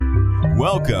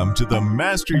Welcome to the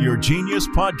Master Your Genius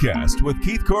podcast with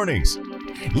Keith Cornies.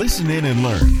 Listen in and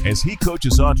learn as he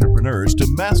coaches entrepreneurs to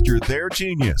master their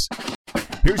genius.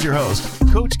 Here's your host,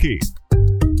 Coach Keith.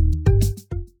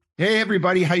 Hey,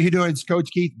 everybody. How you doing? It's Coach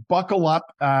Keith. Buckle up.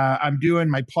 I'm doing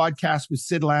my podcast with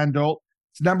Sid Landolt.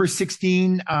 It's number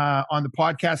 16 on the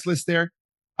podcast list there.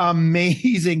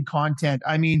 Amazing content.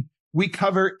 I mean, we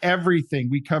cover everything.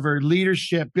 We cover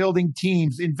leadership, building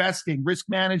teams, investing, risk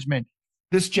management.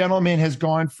 This gentleman has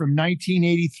gone from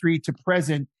 1983 to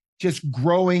present, just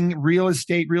growing real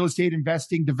estate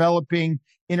investing, developing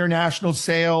international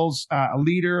sales, a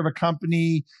leader of a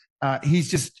company. He's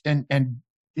just, and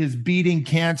is beating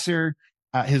cancer,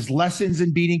 his lessons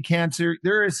in beating cancer.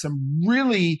 There is some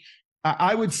really,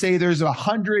 I would say there's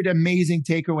 100 amazing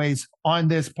takeaways on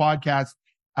this podcast.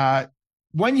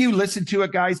 When you listen to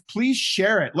it, guys, please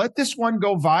share it. Let this one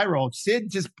go viral. Sid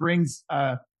just brings,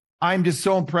 I'm just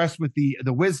so impressed with the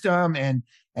wisdom and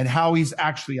how he's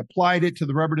actually applied it to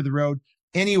the rubber to the road.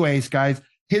 Anyways, guys,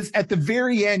 at the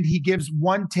very end, he gives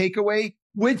one takeaway,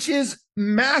 which is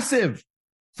massive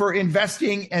for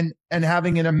investing and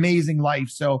having an amazing life.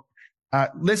 So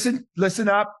listen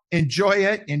up, enjoy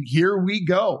it, and here we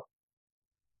go.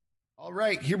 All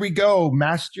right, here we go.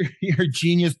 Master Your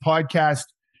Genius podcast,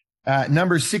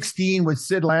 number 16 with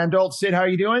Sid Landolt. Sid, how are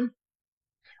you doing?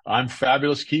 I'm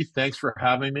fabulous, Keith. Thanks for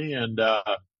having me, and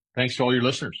thanks to all your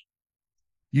listeners.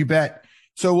 You bet.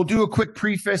 So we'll do a quick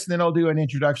preface, and then I'll do an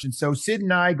introduction. So Sid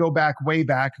and I go way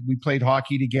back. We played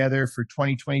hockey together for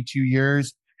 22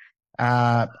 years.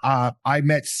 I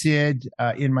met Sid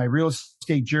in my real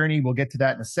estate journey. We'll get to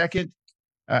that in a second.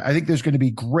 I think there's going to be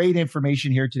great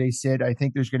information here today, Sid. I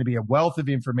think there's going to be a wealth of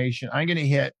information. I'm going to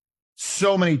hit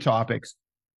so many topics.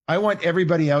 I want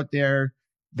everybody out there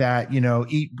that,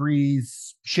 eat,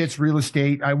 breathes, shits real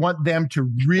estate. I want them to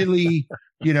really,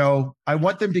 I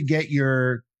want them to get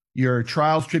your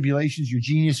trials, tribulations, your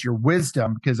genius, your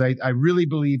wisdom, because I really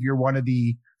believe you're one of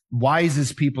the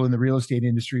wisest people in the real estate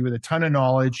industry with a ton of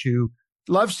knowledge, who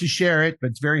loves to share it, but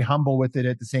it's very humble with it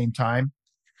at the same time.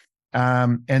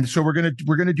 And so we're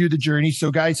gonna do the journey. So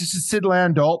guys, this is Sid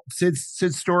Landolt.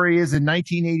 Sid's story is in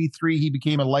 1983 he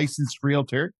became a licensed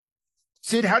realtor.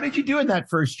 Sid, how did you do in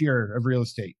that first year of real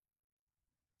estate?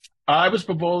 I was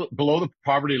below the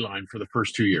poverty line for the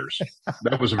first 2 years.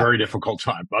 That was a very difficult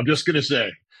time. I'm just going to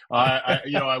say, I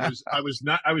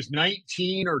was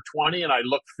 19 or 20 and I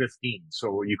looked 15.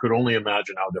 So you could only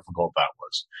imagine how difficult that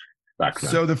was back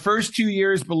then. So the first 2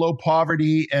 years below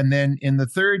poverty. And then in the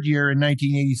third year in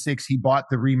 1986, he bought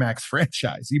the RE/MAX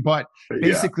franchise. He bought,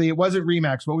 basically, It wasn't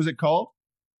RE/MAX. What was it called?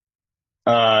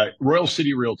 Royal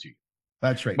City Realty.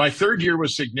 That's right. My third year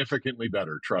was significantly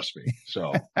better, trust me.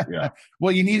 So, yeah.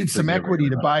 Well, you needed some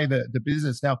equity to buy the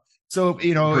business. Now, so,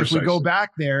 if we go back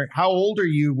there, how old are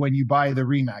you when you buy the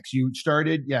RE/MAX? You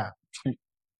started, Yeah,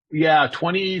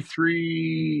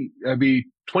 23,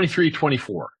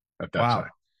 24 at that time.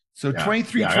 So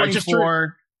 23,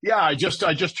 24. I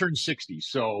just turned 60.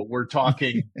 So we're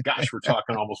talking, we're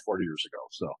talking almost 40 years ago.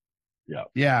 So, yeah.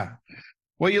 Yeah.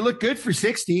 Well, you look good for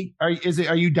 60. Are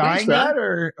you dying yet,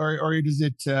 or does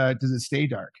it stay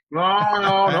dark? No,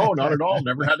 not at all.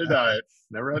 Never had to diet.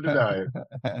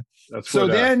 That's so.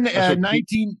 What, then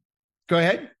 19. Go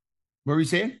ahead. What were you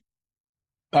saying?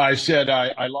 I said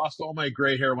I lost all my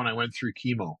gray hair when I went through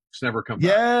chemo. It's never come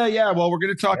back. Yeah. Well, we're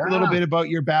going to talk a little bit about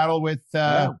your battle with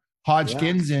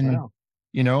Hodgkin's, so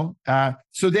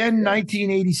then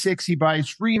 1986 he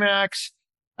buys RE/MAX.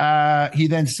 He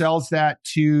then sells that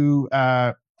to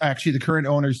actually the current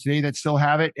owners today that still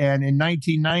have it. And in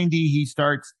 1990, he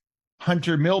starts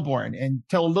Hunter Milbourne. And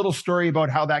tell a little story about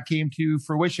how that came to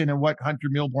fruition and what Hunter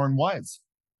Milbourne was.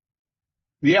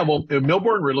 Yeah, well,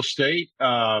 Milbourne Real Estate,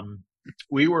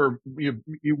 we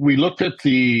looked at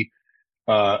the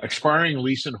expiring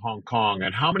lease in Hong Kong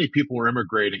and how many people were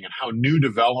immigrating and how new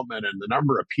development and the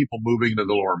number of people moving to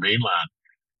the Lower Mainland.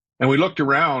 And we looked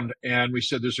around and we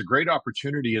said, there's a great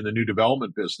opportunity in the new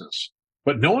development business,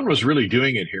 but no one was really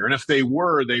doing it here. And if they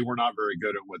were not very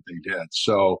good at what they did.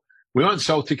 So we went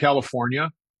south to California,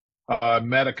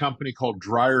 met a company called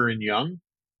Dreyer and Young.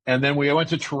 And then we went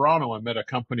to Toronto and met a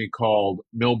company called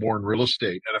Milbourne Real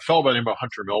Estate, and a fellow by the name of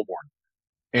Hunter Milbourne.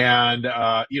 And,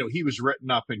 he was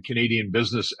written up in Canadian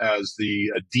business as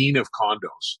the dean of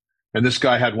condos. And this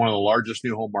guy had one of the largest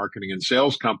new home marketing and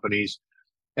sales companies.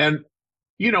 And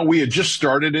we had just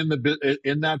started in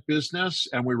that business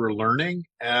and we were learning,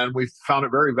 and we found it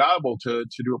very valuable to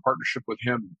do a partnership with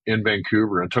him in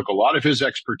Vancouver, and took a lot of his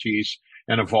expertise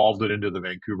and evolved it into the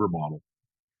Vancouver model.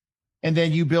 And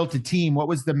then you built a team. What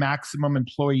was the maximum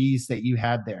employees that you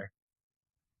had there?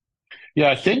 Yeah,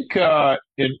 I think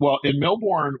in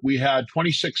Melbourne we had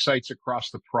 26 sites across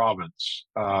the province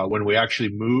when we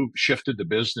actually shifted the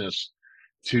business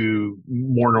to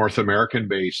more North American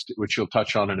based, which you'll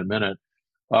touch on in a minute.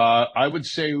 I would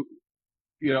say,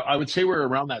 I would say we're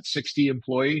around that 60 to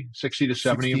 70 60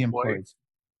 employee. employees.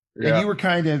 And Yeah, you were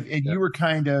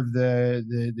kind of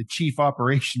the chief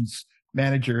operations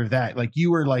manager of that. Like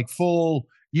you were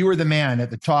the man at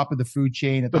the top of the food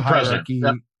chain at the the president. hierarchy.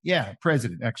 Yep, Yeah,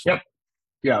 president. Excellent. yep,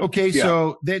 yeah, Okay, yeah.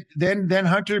 so then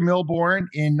Hunter Milborn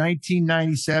in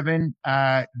 1997,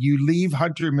 you leave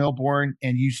Hunter Milborn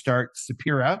and you start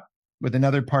Sapira with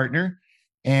another partner,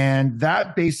 and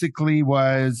that basically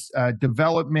was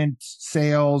development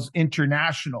sales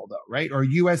international, though, right? Or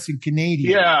U.S. and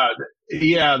Canadian. Yeah,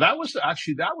 yeah, that was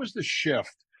the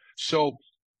shift. So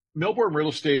Melbourne real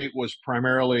estate was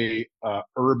primarily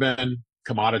urban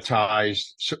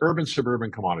commoditized, urban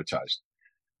suburban commoditized.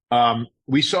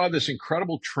 We saw this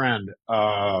incredible trend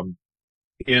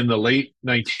in the late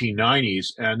 1990s,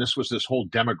 and this was this whole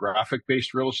demographic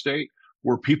based real estate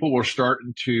where people were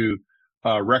starting to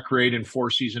recreate in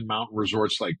four season mountain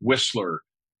resorts like Whistler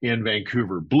in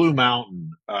Vancouver, Blue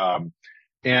Mountain.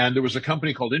 And there was a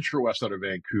company called Intrawest out of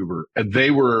Vancouver, and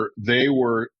they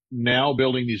were now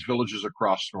building these villages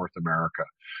across North America.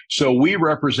 So we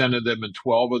represented them in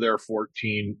 12 of their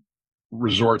 14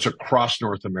 resorts across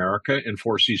North America in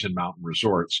four season mountain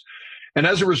resorts. And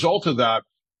as a result of that,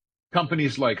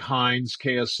 companies like Hines,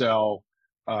 KSL,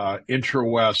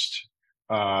 Intrawest,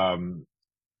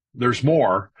 there's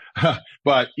more,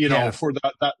 but for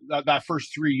that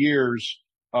first 3 years,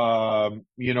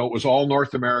 it was all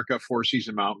North America, four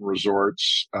season mountain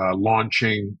resorts,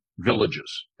 launching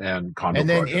villages and condo And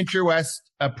then projects. Interwest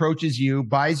approaches you,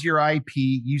 buys your IP.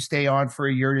 You stay on for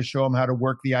a year to show them how to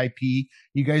work the IP.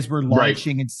 You guys were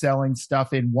launching and selling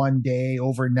stuff in one day,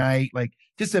 overnight, like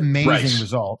just amazing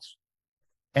results.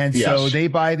 And so they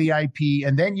buy the IP,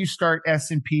 and then you start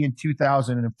S&P in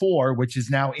 2004, which is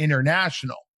now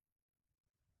international.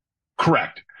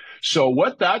 Correct. So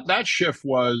what that shift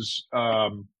was,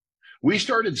 we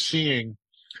started seeing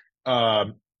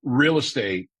real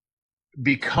estate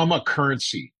become a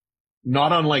currency,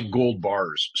 not unlike gold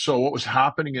bars. So what was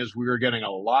happening is we were getting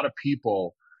a lot of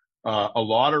people, a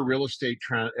lot of real estate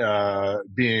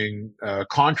being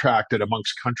contracted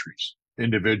amongst countries,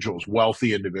 individuals,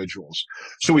 wealthy individuals.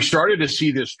 So we started to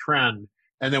see this trend,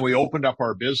 and then we opened up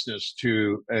our business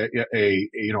to a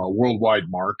worldwide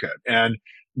market. And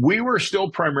we were still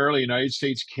primarily United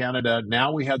States, Canada.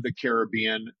 Now we had the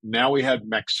Caribbean. Now we had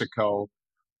Mexico,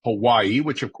 Hawaii,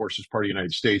 which of course is part of the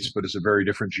United States, but is a very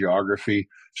different geography.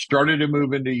 Started to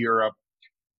move into Europe.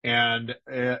 And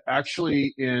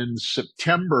actually in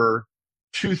September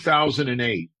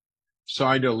 2008,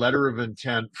 signed a letter of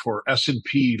intent for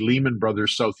S&P Lehman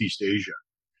Brothers Southeast Asia,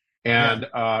 and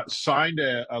signed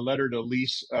a letter to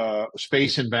lease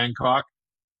space in Bangkok.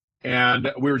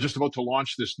 And we were just about to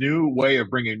launch this new way of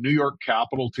bringing New York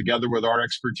capital together with our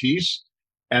expertise.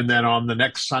 And then on the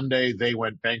next Sunday, they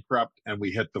went bankrupt, and we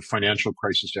hit the financial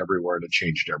crisis everywhere, and it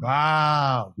changed everything.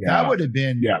 Wow. Yeah. That would have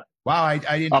been, wow. I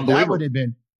didn't,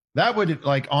 that would have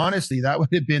like, honestly, that would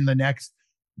have been the next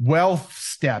wealth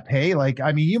step. Hey, like,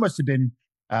 I mean, you must have been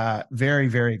very,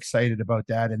 very excited about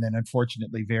that. And then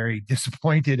unfortunately, very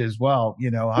disappointed as well,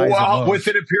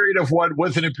 within a period of 1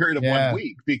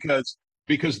 week,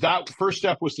 because that first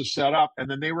step was to set up, and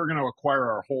then they were going to acquire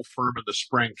our whole firm in the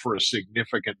spring for a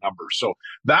significant number. So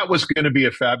that was going to be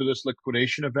a fabulous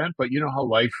liquidation event, but you know how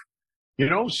life,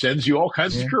 sends you all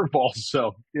kinds of curveballs.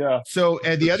 So, yeah. So,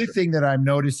 and the other thing that I'm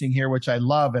noticing here, which I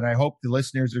love, and I hope the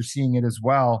listeners are seeing it as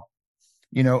well,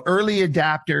 early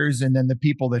adapters and then the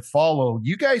people that follow,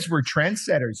 you guys were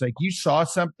trendsetters. Like you saw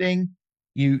something,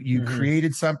 you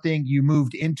created something, you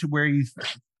moved into where you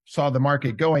saw the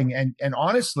market going. And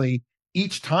honestly,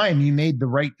 each time you made the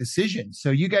right decision.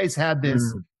 So you guys had this,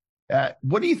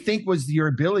 what do you think was your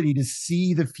ability to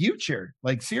see the future?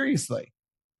 Like seriously?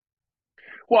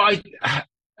 Well,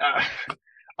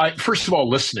 I first of all,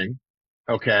 listening.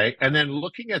 Okay. And then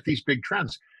looking at these big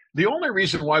trends. The only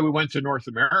reason why we went to North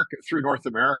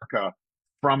America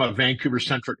from a Vancouver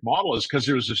centric model is because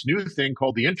there was this new thing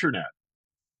called the internet.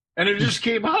 And it just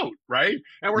came out, right?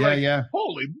 And we're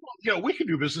holy, we can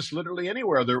do business literally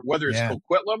anywhere, whether it's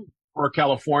Coquitlam or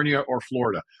California or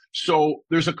Florida. So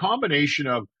there's a combination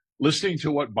of listening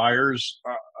to what buyers,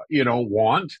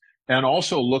 want, and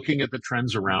also looking at the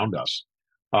trends around us.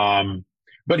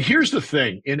 But here's the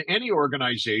thing: in any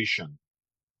organization,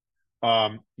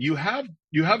 you have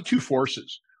two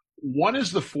forces. One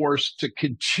is the force to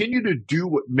continue to do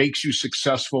what makes you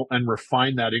successful and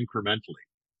refine that incrementally.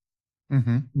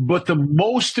 Mm-hmm. But the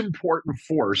most important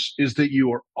force is that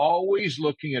you are always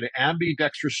looking at an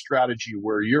ambidextrous strategy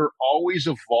where you're always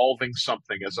evolving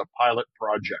something as a pilot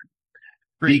project.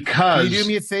 Great. Can you do Because,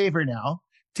 me a favor now?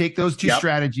 Take those two yep,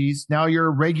 strategies. Now you're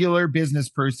a regular business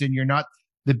person. You're not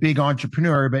the big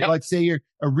entrepreneur, but yep, let's say you're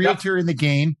a yep, realtor in the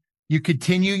game. You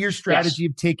continue your yes, strategy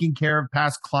of taking care of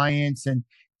past clients. And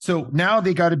so now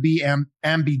they got to be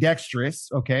ambidextrous.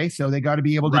 Okay. So they got to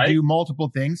be able to right, do multiple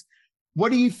things.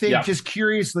 What do you think, yep. just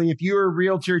curiously, if you were a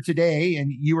realtor today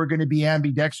and you were going to be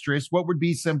ambidextrous, what would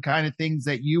be some kind of things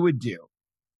that you would do?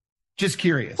 Just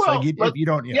curious. Like Well, if you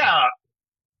don't, yeah,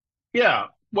 yeah.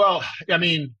 Well, I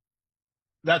mean,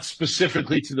 that's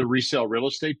specifically to the resale real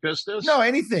estate no, business.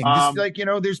 anything. Just Um, like,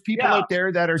 there's people yeah, out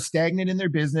there that are stagnant in their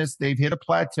business. They've hit a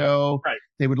plateau. right,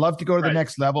 They would love to go to the right.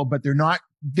 next level, but they're not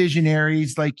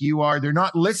visionaries like you are. They're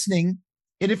not listening.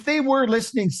 And if they were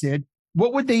listening, Sid,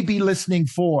 what would they be listening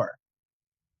for?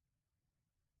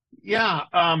 Yeah.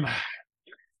 I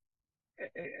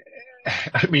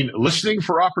mean, listening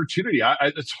for opportunity.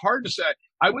 It's hard to say.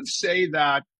 I would say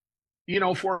that,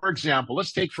 for example,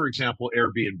 let's take, for example,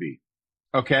 Airbnb.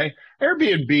 Okay.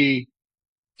 Airbnb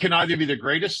can either be the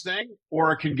greatest thing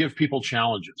or it can give people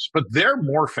challenges, but they're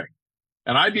morphing.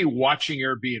 And I'd be watching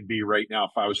Airbnb right now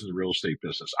if I was in the real estate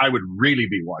business. I would really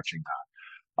be watching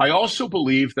that. I also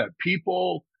believe that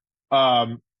people,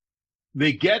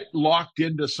 they get locked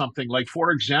into something like,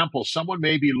 for example, someone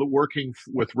may be working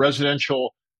with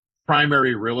residential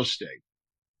primary real estate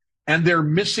and they're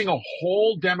missing a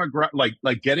whole demographic,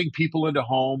 like getting people into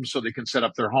homes so they can set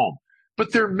up their home,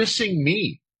 but they're missing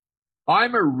me.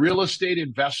 I'm a real estate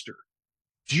investor.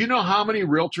 Do you know how many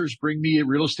realtors bring me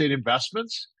real estate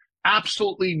investments?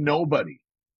 Absolutely nobody.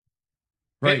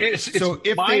 Right. It's So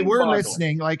if they were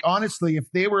listening, like honestly, if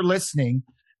they were listening,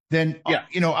 then, yeah,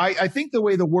 I think the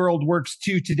way the world works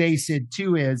too today, Sid,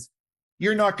 too, is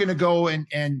you're not going to go and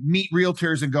meet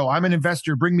realtors and go, I'm an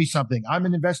investor, bring me something. I'm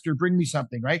an investor, bring me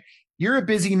something, right? You're a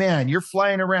busy man. You're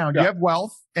flying around. yeah. You have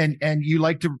wealth and you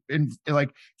like to, and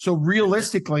like, so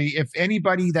realistically, if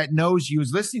anybody that knows you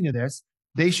is listening to this,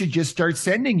 they should just start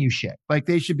sending you shit. Like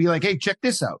they should be like, hey, check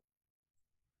this out.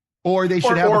 Or they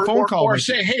should have a phone call. Or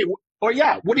say, hey, what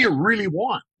do you really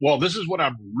want? Well, this is what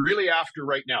I'm really after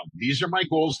right now. These are my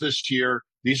goals this year.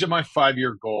 These are my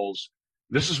 5-year goals.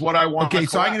 This is what I want. Okay,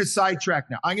 so I'm going to sidetrack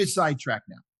now.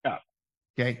 Yeah.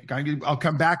 Okay, I'll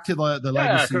come back to the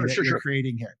legacy that you're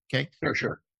creating here. Okay,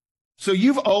 sure. So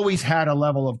you've always had a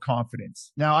level of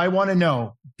confidence. Now I want to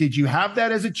know, did you have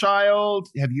that as a child?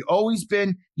 Have you always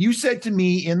been? You said to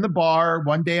me in the bar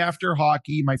one day after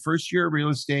hockey, my first year of real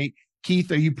estate,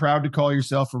 Keith, are you proud to call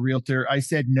yourself a realtor? I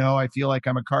said, no, I feel like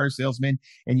I'm a car salesman.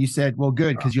 And you said, well,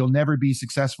 good, because you'll never be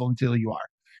successful until you are.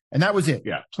 And that was it.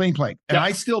 Yeah. Plain. And yep.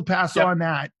 I still pass on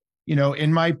that,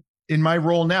 in my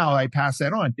role now, I pass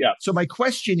that on. Yeah. So my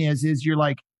question is you're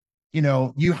like,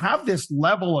 you have this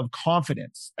level of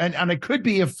confidence and it could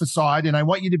be a facade, and I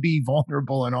want you to be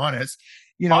vulnerable and honest.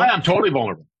 I am totally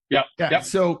vulnerable. Yeah. Yeah. Yep.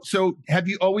 So have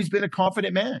you always been a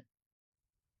confident man?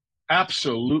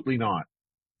 Absolutely not.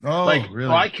 Oh,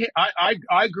 really?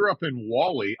 I grew up in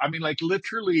Wally. I mean, like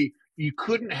literally, you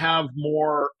couldn't have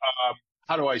more.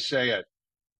 How do I say it?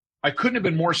 I couldn't have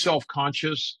been more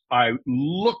self-conscious. I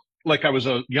looked like I was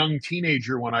a young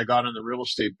teenager when I got in the real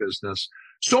estate business.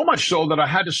 So much so that I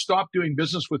had to stop doing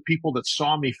business with people that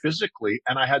saw me physically,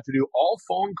 and I had to do all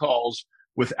phone calls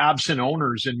with absent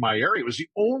owners in my area. It was the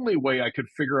only way I could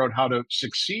figure out how to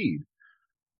succeed.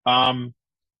 And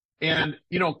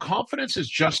confidence has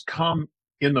just come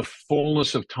in the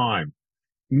fullness of time.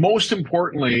 Most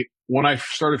importantly, when I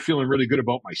started feeling really good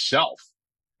about myself.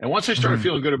 And once I started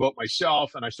feeling good about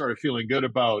myself and I started feeling good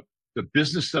about the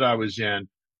business that I was in,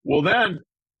 well, then,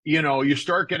 you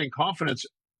start getting confidence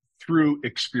through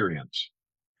experience.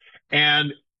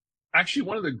 And actually,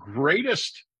 one of the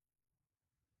greatest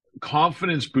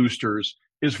confidence boosters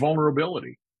is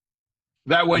vulnerability.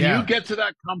 That when you get to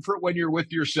that comfort when you're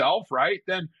with yourself, right?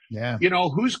 Then,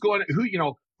 who's going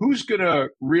to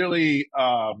really,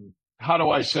 how do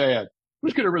I say it?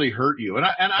 Who's going to really hurt you? And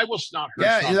I will not hurt.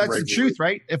 Yeah, that's the truth,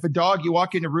 right? If you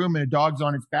walk in a room and a dog's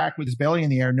on its back with its belly in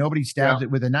the air, nobody stabs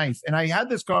it with a knife. And I had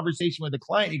this conversation with a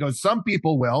client. He goes, some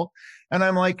people will. And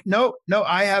I'm like, no,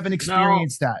 I haven't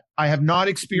experienced that. I have not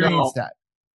experienced that.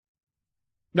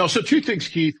 No. So two things,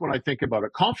 Keith, when I think about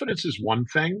it, confidence is one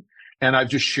thing. And I've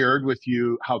just shared with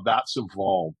you how that's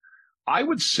evolved. I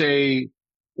would say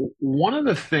one of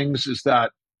the things is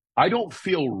that I don't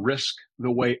feel risk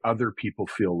the way other people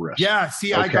feel risk. Yeah.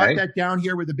 See, okay? I got that down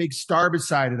here with a big star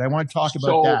beside it. I want to talk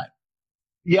about that.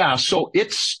 Yeah. So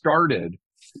it started,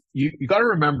 you got to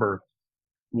remember,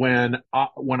 when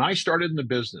I started in the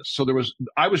business, so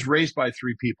I was raised by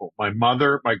three people: my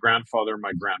mother, my grandfather,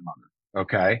 my grandmother.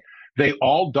 Okay, they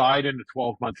all died in a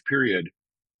 12-month period.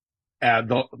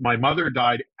 And my mother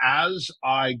died as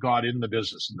I got in the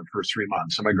business in the first 3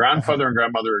 months, and my grandfather and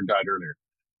grandmother died earlier.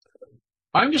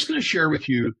 I'm just going to share with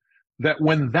you that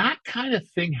when that kind of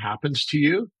thing happens to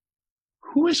you,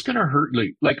 who is going to hurt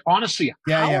you? Like, honestly,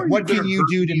 how are what you can you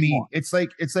do to me? more? It's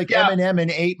like Eminem and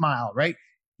 8 Mile, right?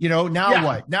 Now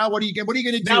what? Now what are you going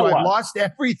to do? I've lost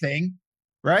everything,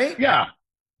 right? Yeah.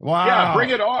 Wow. Yeah,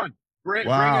 bring it on. Bring it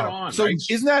on. So right?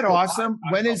 isn't that awesome?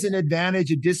 When is an advantage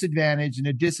a disadvantage and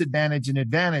a disadvantage an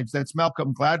advantage? That's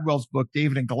Malcolm Gladwell's book,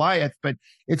 David and Goliath. But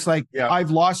it's like, I've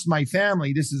lost my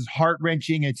family. This is heart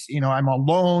wrenching. It's, I'm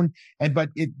alone. But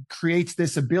it creates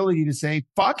this ability to say,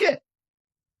 fuck it.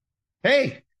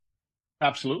 Hey.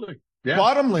 Absolutely. Yeah.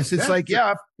 Bottomless. It's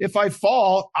if I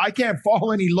fall, I can't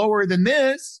fall any lower than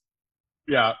this.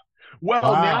 Yeah.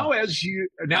 Well, now as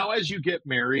you get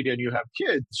married and you have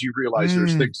kids, you realize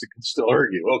there's things that can still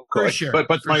hurt you. Okay. For sure.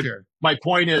 But my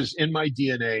point is, in my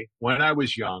DNA, when I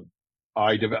was young,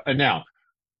 and now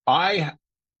I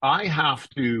have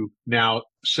to now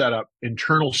set up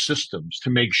internal systems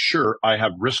to make sure I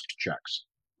have risk checks,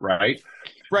 right?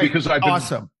 Right. Because I've been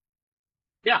awesome.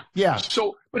 Yeah. Yeah.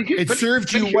 So, it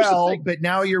served you well, but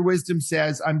now your wisdom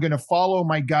says, I'm going to follow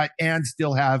my gut and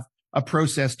still have a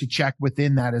process to check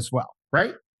within that as well.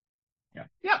 Right. Yeah.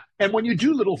 Yeah. And when you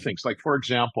do little things, like, for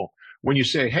example, when you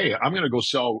say, hey, I'm going to go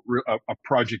sell a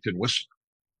project in Whistler,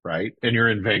 right? And you're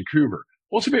in Vancouver.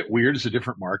 Well, it's a bit weird. It's a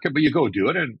different market, but you go do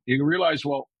it and you realize,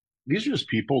 well, these are just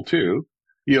people too.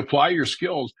 You apply your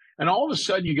skills and all of a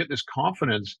sudden you get this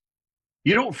confidence.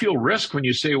 You don't feel risk when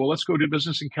you say, well, let's go do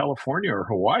business in California or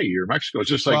Hawaii or Mexico. It's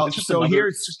just like, it's just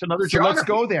another so let's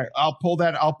go there. I'll pull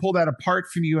that apart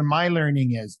from you. And my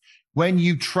learning is when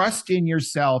you trust in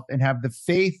yourself and have the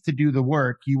faith to do the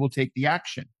work, you will take the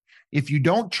action. If you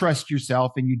don't trust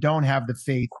yourself and you don't have the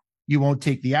faith, you won't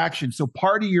take the action. So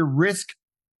part of your risk,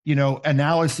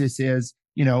 analysis is,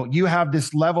 you have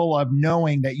this level of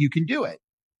knowing that you can do it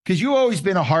because you've always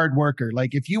been a hard worker.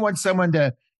 Like if you want someone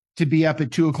to be up at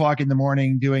 2:00 in the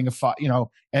morning doing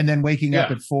and then waking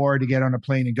up at 4 to get on a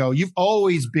plane and go. You've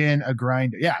always been a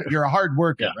grinder. Yeah. You're a hard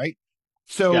worker, right?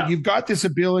 So you've got this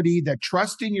ability, that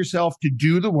trust in yourself to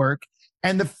do the work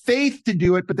and the faith to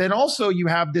do it. But then also you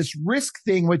have this risk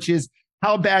thing, which is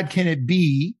how bad can it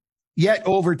be? Yet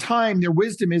over time, their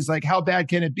wisdom is like, how bad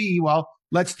can it be? Well,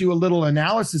 let's do a little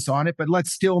analysis on it, but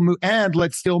let's still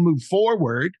move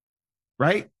forward.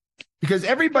 Right. Because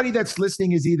everybody that's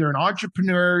listening is either an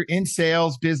entrepreneur in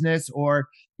sales, business, or,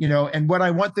 and what I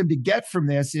want them to get from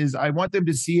this is I want them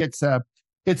to see it's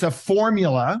a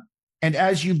formula. And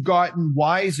as you've gotten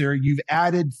wiser, you've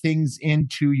added things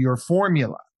into your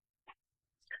formula.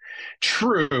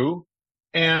 True.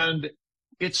 And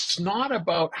it's not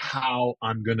about how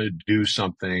I'm going to do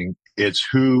something. It's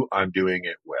who I'm doing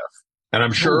it with. And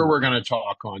I'm sure we're going to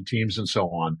talk on Teams and so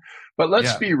on, but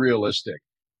let's be realistic.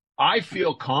 I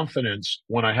feel confidence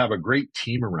when I have a great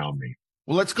team around me.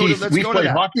 Well, let's go. We played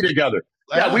hockey together.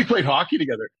 Yeah, we played hockey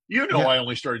together. I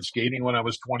only started skating when I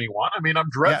was 21. I mean, I'm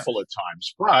dreadful at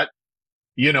times, but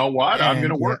you know what? I'm going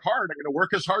to work hard. I'm going to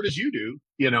work as hard as you do,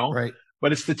 Right.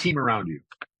 But it's the team around you.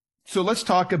 So let's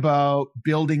talk about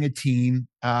building a team.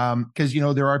 Because,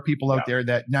 there are people out there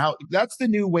that now that's the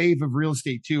new wave of real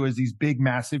estate too, is these big,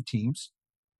 massive teams.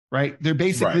 Right. They're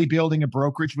basically building a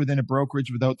brokerage within a brokerage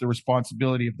without the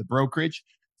responsibility of the brokerage.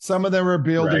 Some of them are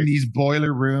building these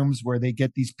boiler rooms where they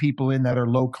get these people in that are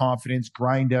low confidence,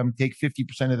 grind them, take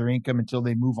 50% of their income until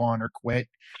they move on or quit.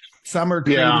 Some are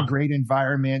creating great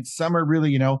environments. Some are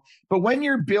really, but when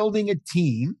you're building a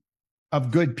team of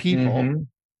good people,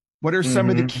 what are some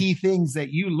of the key things that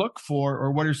you look for,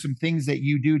 or what are some things that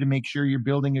you do to make sure you're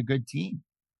building a good team?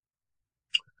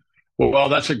 Well,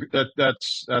 that's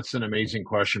an amazing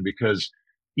question because,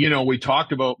 we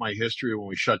talked about my history when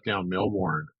we shut down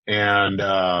Millbourne, and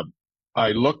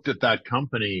I looked at that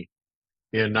company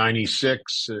in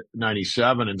 96,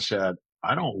 97 and said,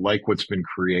 I don't like what's been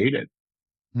created.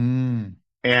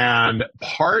 And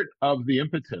part of the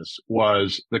impetus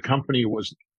was the company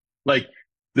was like,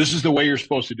 this is the way you're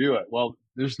supposed to do it. Well,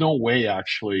 there's no way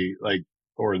actually,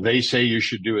 or they say you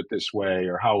should do it this way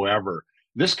or however.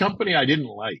 This company I didn't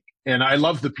like. And I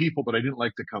love the people, but I didn't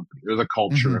like the company or the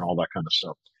culture and all that kind of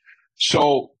stuff.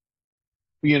 So,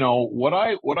 what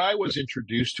I was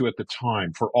introduced to at the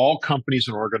time for all companies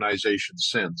and organizations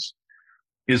since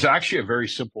is actually a very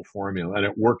simple formula, and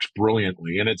it works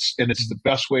brilliantly. And it's the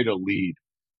best way to lead.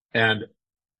 And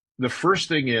the first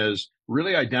thing is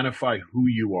really identify who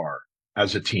you are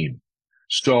as a team.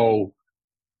 So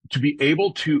to be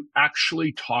able to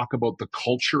actually talk about the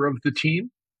culture of the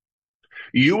team.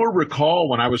 You will recall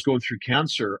when I was going through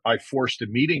cancer, I forced a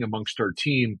meeting amongst our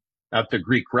team at the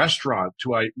Greek restaurant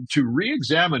to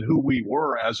re-examine who we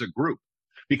were as a group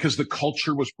because the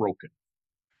culture was broken.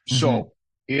 Mm-hmm. So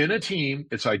in a team,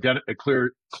 it's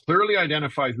clearly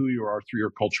identify who you are through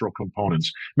your cultural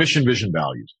components, mission, vision,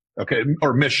 values. Okay.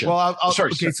 Or mission. Well, I'll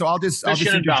just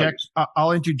interject.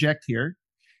 I'll interject here.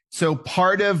 So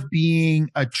part of being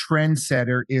a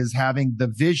trendsetter is having the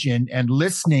vision and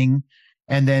listening,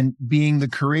 and then being the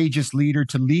courageous leader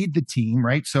to lead the team,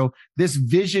 right? So this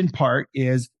vision part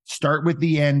is start with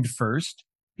the end first,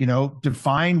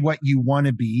 define what you want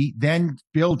to be, then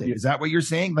build it. Is that what you're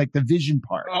saying? Like the vision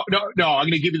part? No, I'm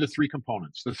going to give you the three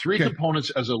components. The three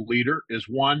components as a leader is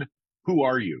one, who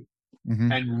are you?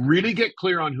 Mm-hmm. And really get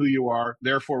clear on who you are.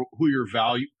 Therefore,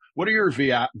 what are your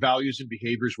values and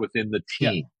behaviors within the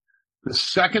team? Yeah. The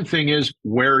second thing is,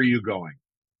 where are you going?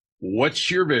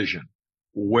 What's your vision?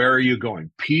 Where are you going?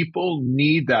 People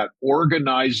need that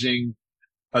organizing.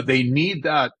 They need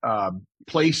that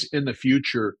place in the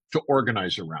future to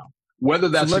organize around. Whether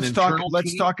that's let's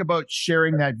talk about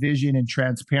sharing that vision and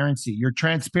transparency. You're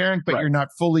transparent, but you're not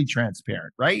fully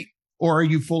transparent, right? Or are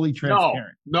you fully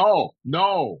transparent? No.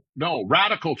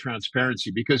 Radical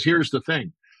transparency. Because here's the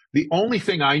thing: the only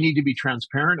thing I need to be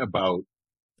transparent about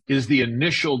is the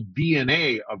initial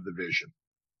DNA of the vision.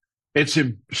 It's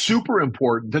super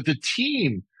important that the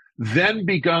team then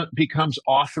becomes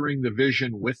authoring the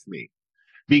vision with me,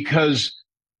 because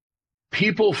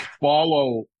people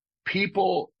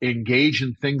engage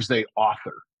in things they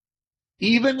author,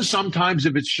 even sometimes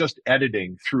if it's just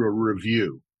editing through a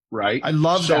review, right? I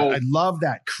love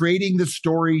that. Creating the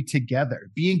story together,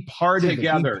 being part of it,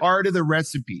 being part of the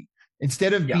recipe.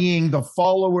 Instead of being the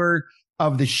follower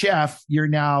of the chef, you're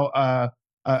now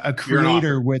a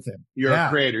creator with him. You're a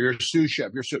creator. You're a sous chef.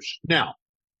 Now,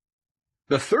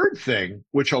 the third thing,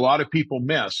 which a lot of people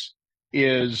miss,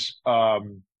 is a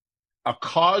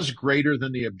cause greater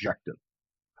than the objective.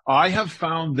 I have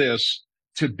found this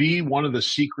to be one of the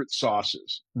secret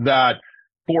sauces that,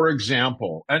 for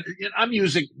example, and I'm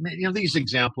using, these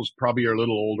examples probably are a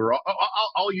little older.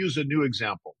 I'll use a new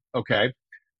example. Okay.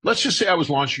 Let's just say I was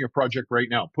launching a project right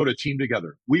now, put a team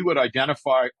together. We would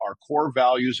identify our core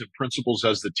values and principles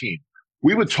as the team.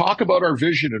 We would talk about our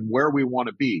vision and where we want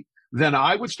to be. Then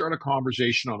I would start a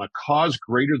conversation on a cause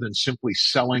greater than simply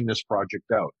selling this project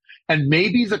out. And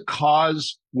maybe the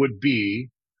cause would be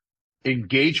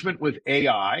engagement with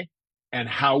AI and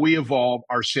how we evolve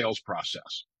our sales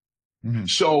process. Mm-hmm.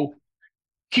 So,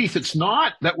 Keith, it's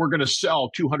not that we're going to sell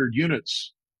 200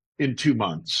 units in 2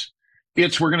 months.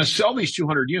 We're going to sell these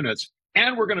 200 units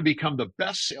and we're going to become the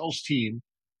best sales team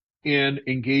in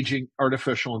engaging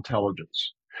artificial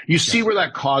intelligence. You see where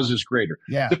that cause is greater.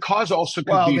 Yeah. The cause also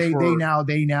could be they now.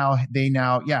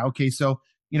 Yeah. Okay. So,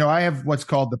 I have what's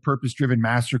called the purpose-driven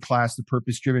masterclass, the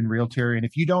purpose-driven realtor. And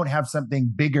if you don't have something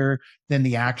bigger than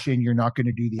the action, you're not going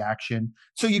to do the action.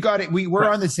 So you got it. We're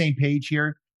on the same page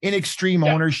here. In extreme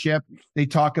ownership, they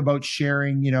talk about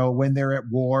sharing, when they're at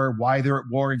war, why they're at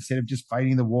war, instead of just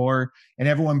fighting the war, and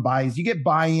everyone buys. You get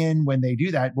buy-in when they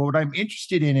do that. But what I'm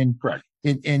interested in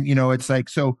it's like,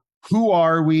 so who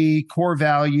are we? Core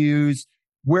values.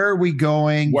 Where are we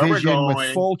going? Vision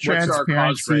with full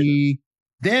transparency.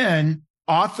 Then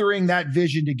authoring that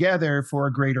vision together for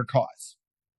a greater cause.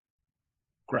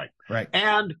 Right.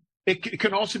 And it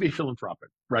can also be philanthropic,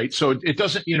 right? So it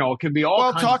doesn't, it can be all.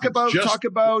 Well, talk about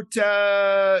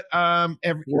I'm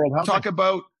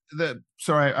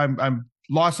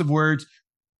loss of words.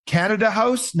 Canada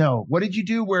House? No. What did you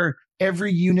do where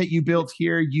every unit you built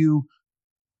here,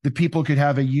 the people could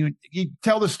have a unit? You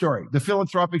tell the story, the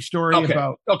philanthropic story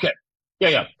about. Okay.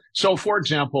 Yeah. So, for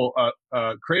example,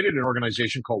 created an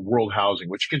organization called World Housing,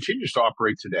 which continues to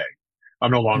operate today.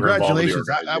 I'm no longer involved in the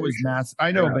organization. That was massive.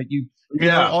 I know, but you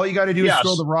know, all you got to do is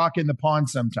throw the rock in the pond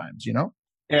sometimes,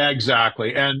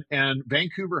 Exactly. And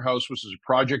Vancouver House was a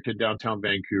project in downtown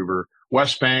Vancouver.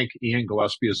 West Bank, Ian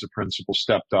Gillespie as the principal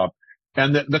stepped up.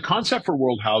 And the concept for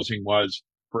World Housing was,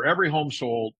 for every home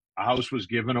sold, a house was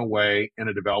given away in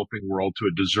a developing world to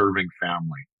a deserving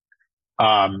family.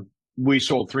 We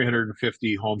sold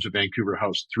 350 homes at Vancouver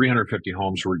House. 350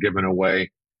 homes were given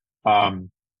away. That's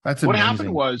amazing. What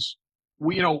happened was,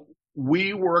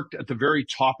 we worked at the very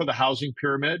top of the housing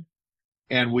pyramid,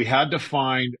 and we had to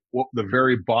find what the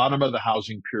very bottom of the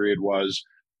housing pyramid was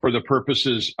for the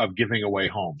purposes of giving away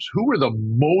homes. Who were the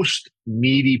most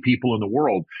needy people in the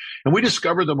world? And we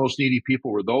discovered the most needy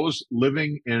people were those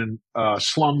living in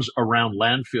slums around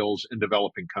landfills in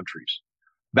developing countries.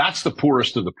 That's the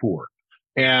poorest of the poor.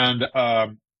 And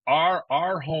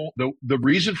our home, the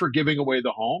reason for giving away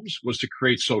the homes was to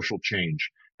create social change.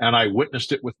 And I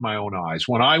witnessed it with my own eyes.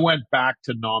 When I went back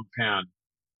to Phnom Penh,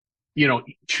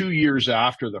 2 years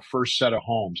after the first set of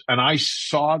homes, and I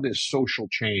saw this social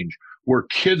change where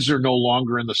kids are no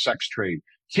longer in the sex trade.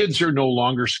 Kids are no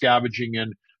longer scavenging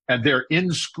in, and they're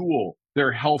in school.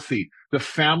 They're healthy. The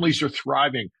families are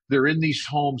thriving. They're in these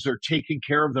homes. They're taking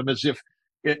care of them as if,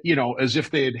 as if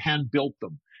they had hand built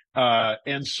them.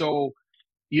 And so,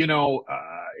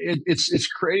 it's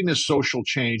creating this social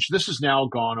change. This has now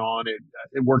gone on.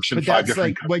 It works in But five that's different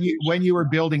like countries. when you were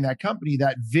building that company,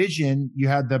 that vision, you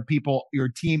had the people, your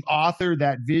team author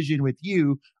that vision with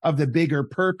you of the bigger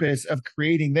purpose of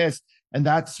creating this. And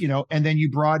that's, and then you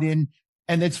brought in,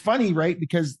 and it's funny, right?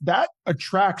 Because that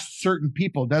attracts certain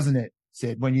people, doesn't it,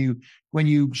 Sid? When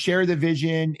you share the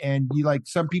vision and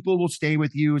some people will stay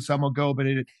with you, some will go, but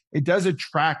it does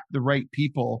attract the right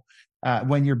people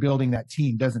when you're building that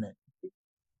team, doesn't it?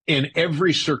 In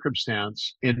every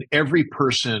circumstance, in every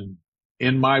person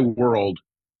in my world,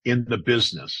 in the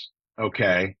business,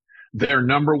 okay,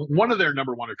 one of their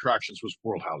number one attractions was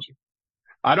world housing.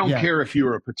 I don't care if you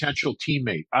were a potential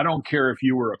teammate. I don't care if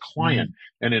you were a client,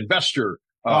 an investor.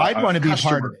 I'd want to be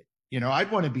customer. a part of it.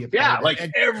 I'd want to be a part Yeah, of it.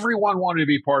 like everyone wanted to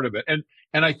be part of it. And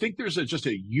I think there's just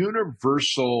a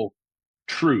universal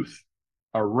truth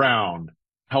around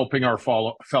helping our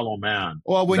fellow man.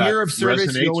 Well, when you're of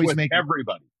service, you always make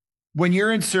everybody. When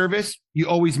you're in service, you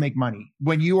always make money.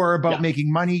 When you are about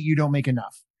making money, you don't make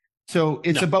enough. So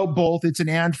it's about both. It's an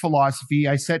and philosophy.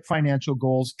 I set financial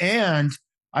goals and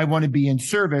I want to be in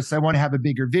service. I want to have a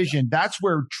bigger vision. That's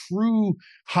where true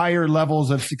higher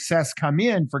levels of success come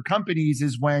in for companies,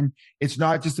 is when it's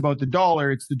not just about the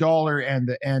dollar, it's the dollar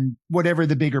and whatever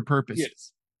the bigger purpose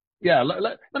is. Yeah,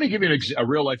 let me give you a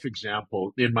real life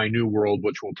example in my new world,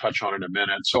 which we'll touch on in a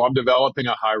minute. So I'm developing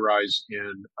a high rise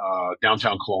in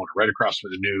downtown Kelowna, right across from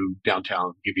the new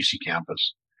downtown UBC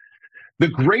campus. The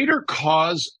greater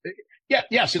cause,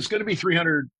 yes, it's going to be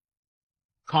 300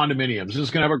 condominiums. It's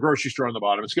going to have a grocery store on the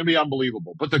bottom. It's going to be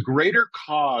unbelievable. But the greater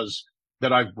cause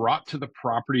that I've brought to the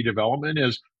property development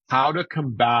is how to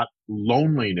combat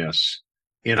loneliness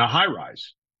in a high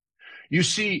rise. You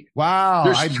see, wow,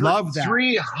 I love that.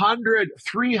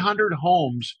 300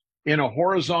 homes in a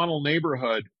horizontal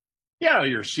neighborhood. Yeah,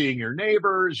 you're seeing your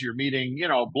neighbors, you're meeting,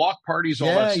 block parties, all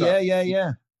that stuff.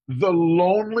 Yeah. The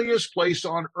loneliest place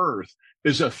on earth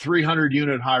is a 300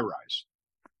 unit high rise.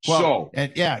 So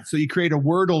you create a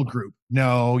Wordle group.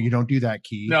 No, you don't do that,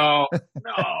 Keith. No.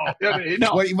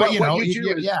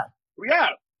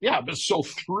 But so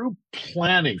through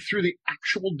planning, through the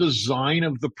actual design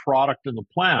of the product and the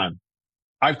plan,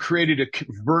 I've created a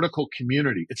vertical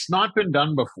community. It's not been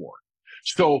done before.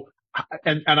 So,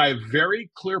 and I have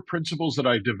very clear principles that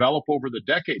I develop over the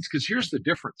decades, because here's the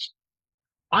difference.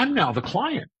 I'm now the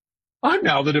client. I'm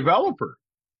now the developer.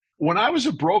 When I was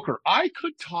a broker, I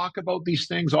could talk about these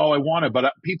things all I wanted,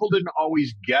 but people didn't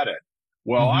always get it.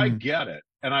 Well, I get it.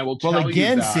 And I will tell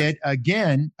you that. Sid,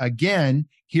 again,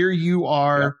 here you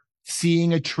are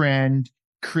seeing a trend,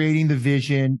 creating the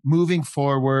vision, moving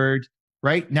forward.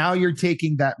 Right now, you're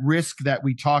taking that risk that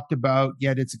we talked about,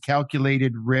 yet it's a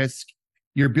calculated risk.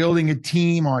 You're building a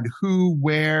team on who,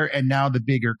 where, and now the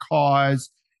bigger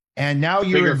cause. And now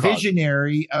you're a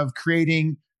visionary of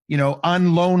creating,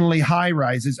 unlonely high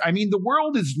rises. I mean, the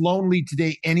world is lonely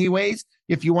today anyways.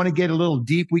 If you want to get a little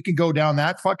deep, we can go down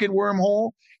that fucking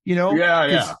wormhole,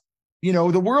 Yeah.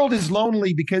 The world is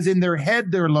lonely because in their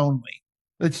head, they're lonely.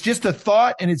 It's just a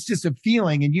thought and it's just a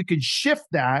feeling, and you can shift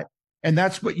that. And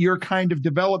that's what your kind of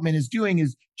development is doing,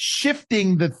 is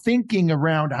shifting the thinking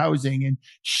around housing and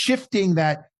shifting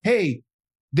that, hey,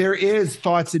 there is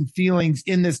thoughts and feelings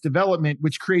in this development,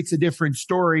 which creates a different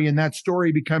story. And that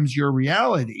story becomes your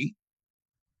reality.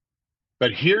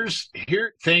 But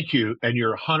thank you. And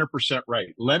you're 100%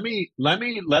 right.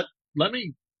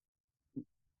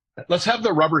 Let's have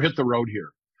the rubber hit the road here.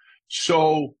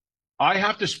 So I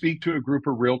have to speak to a group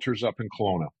of realtors up in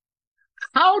Kelowna.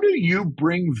 How do you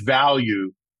bring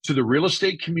value to the real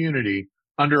estate community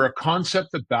under a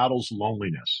concept that battles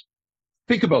loneliness?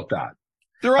 Think about that.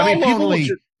 They're all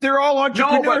lonely. They're all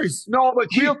entrepreneurs.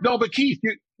 Keith,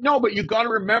 but you've got to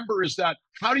remember is that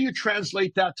how do you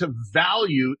translate that to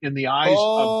value in the eyes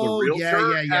of the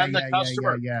realtor and the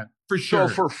customer? Yeah, for sure.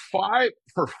 So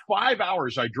for 5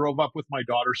 hours, I drove up with my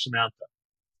daughter, Samantha,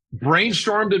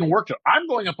 brainstormed and worked it. I'm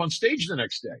going up on stage the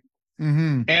next day.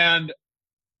 Mm-hmm.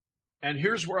 And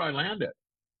here's where I landed.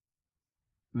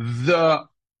 The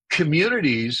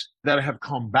communities that have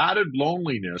combated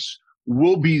loneliness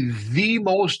will be the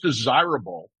most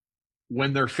desirable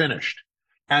when they're finished.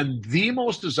 And the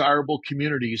most desirable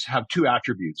communities have two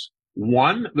attributes.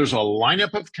 One, there's a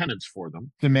lineup of tenants for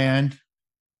them. Demand.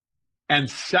 And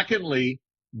secondly,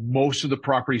 most of the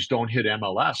properties don't hit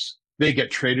MLS. They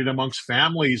get traded amongst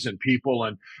families and people.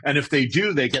 And if they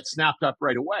do, they get snapped up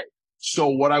right away. So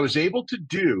what I was able to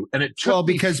do, and it took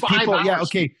because me 5 people, hours. yeah,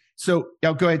 okay. So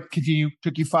go ahead, continue.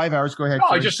 Took you 5 hours. Go ahead.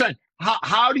 No, I just said,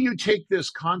 how do you take this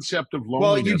concept of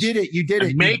loneliness? Well, you did it. You did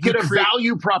it. Make it a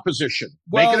value proposition.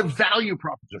 Make it a value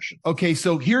proposition. Okay,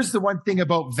 so here's the one thing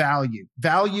about value.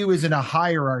 Value isn't a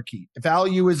hierarchy.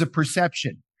 Value is a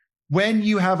perception. When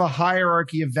you have a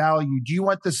hierarchy of value, do you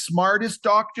want the smartest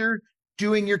doctor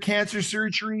doing your cancer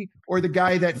surgery or the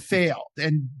guy that failed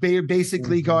and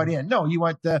basically got in? No, you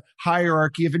want the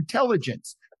hierarchy of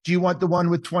intelligence. Do you want the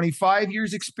one with 25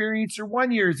 years experience or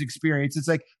 1 year's experience? It's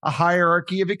like a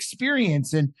hierarchy of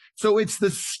experience. And so it's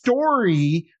the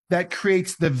story that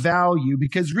creates the value,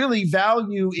 because really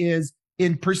value is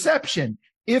in perception.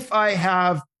 If I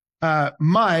have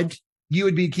mud, you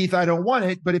would be, Keith, I don't want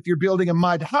it. But if you're building a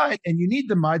mud hut and you need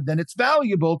the mud, then it's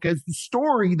valuable because the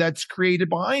story that's created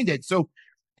behind it. So,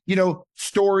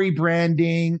 story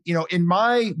branding, in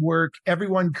my work,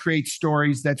 everyone creates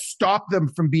stories that stop them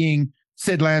from being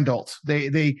Sid Landolt.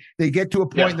 They get to a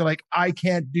point, they're like, I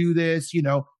can't do this,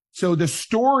 So the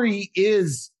story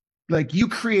is like you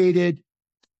created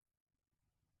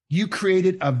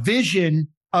a vision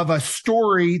of a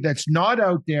story that's not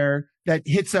out there, that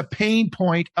hits a pain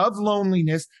point of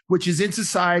loneliness, which is in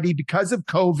society because of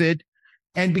COVID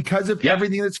and because of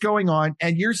everything that's going on.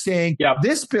 And you're saying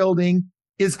this building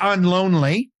is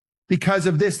unlonely because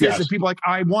of this. And people are like,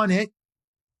 I want it.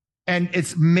 And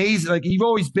it's amazing. Like, you've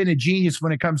always been a genius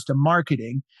when it comes to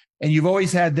marketing, and you've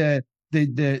always had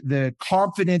the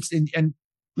confidence. And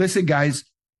listen, guys,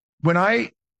 when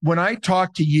I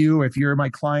talk to you, if you're my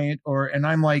client, and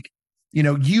I'm like,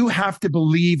 you have to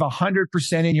believe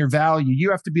 100% in your value. You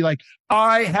have to be like,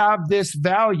 I have this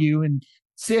value. And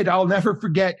Sid, I'll never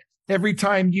forget every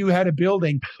time you had a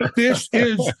building. This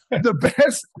is the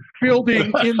best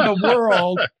building in the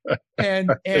world.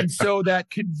 And so that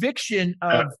conviction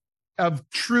of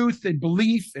truth and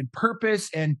belief and purpose.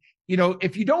 And,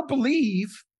 if you don't believe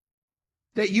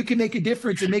that you can make a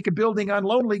difference and make a building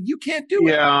unlonely, you can't do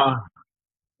it. Yeah.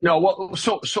 No, well,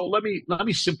 so let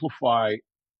me simplify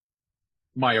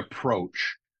my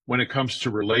approach when it comes to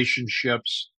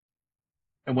relationships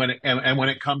and when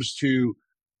it comes to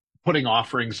putting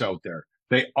offerings out there.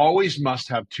 They always must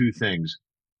have two things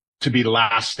to be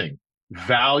lasting: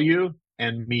 value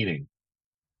and meaning.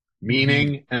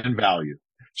 Meaning and value.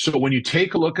 So when you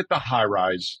take a look at the high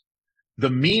rise, the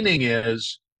meaning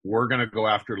is we're going to go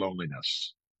after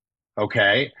loneliness.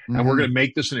 Okay. And we're going to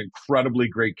make this an incredibly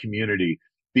great community,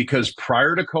 because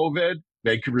prior to COVID,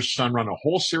 Vancouver Sun run a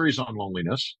whole series on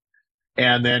loneliness,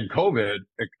 and then COVID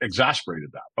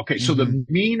exacerbated that. Okay. So the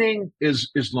meaning is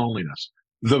loneliness.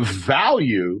 The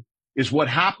value is what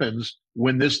happens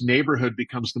when this neighborhood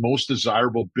becomes the most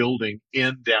desirable building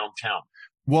in downtown.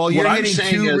 Well, you're what I'm hitting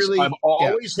saying two is really, I'm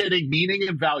always hitting meaning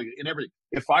and value in everything.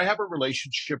 If I have a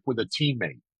relationship with a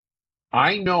teammate,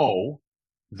 I know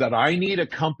that I need a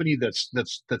company that's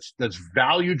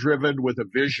value driven with a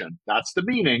vision. That's the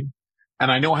meaning.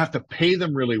 And I know I have to pay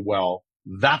them really well.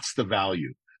 That's the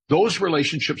value. Those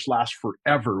relationships last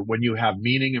forever when you have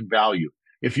meaning and value.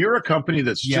 If you're a company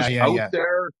that's out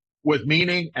there with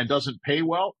meaning and doesn't pay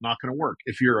well, not going to work.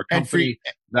 If you're a company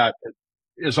that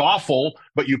is awful,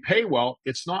 but you pay well,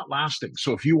 it's not lasting.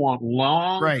 So if you want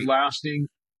long-lasting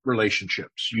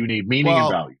relationships, you need meaning and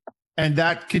value. And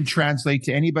that can translate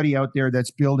to anybody out there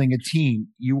that's building a team.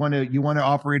 You want to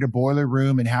operate a boiler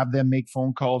room and have them make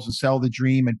phone calls and sell the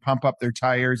dream and pump up their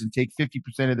tires and take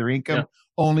 50% of their income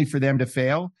only for them to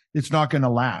fail. It's not going to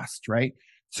last, right?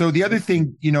 So the other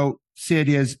thing, Sid,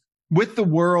 is with the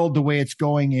world the way it's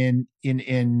going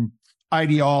in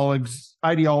ideologies,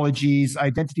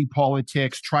 identity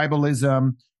politics,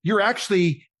 tribalism, you're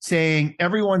actually saying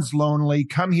everyone's lonely.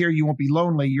 Come here, you won't be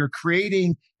lonely. You're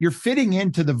fitting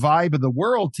into the vibe of the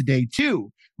world today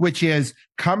too, which is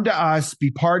come to us,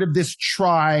 be part of this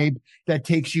tribe that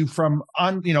takes you from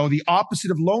the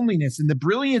opposite of loneliness. And the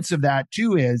brilliance of that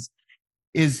too is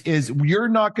you're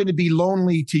not going to be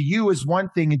lonely. To you is one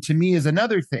thing, and to me is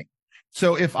another thing.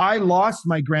 So if I lost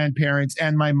my grandparents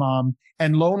and my mom,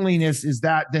 and loneliness is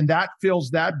that, then that fills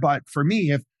that butt for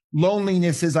me. If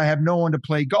loneliness is I have no one to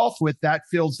play golf with, that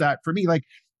fills that for me. Like,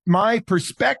 my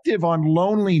perspective on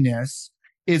loneliness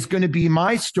is going to be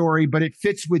my story, but it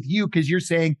fits with you because you're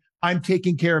saying I'm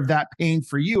taking care of that pain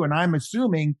for you. And I'm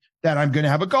assuming that I'm going to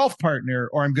have a golf partner,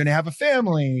 or I'm going to have a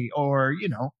family, or,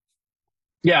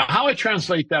 Yeah. How I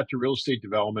translate that to real estate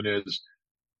development is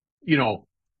you know,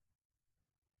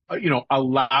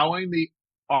 allowing the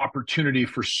opportunity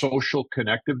for social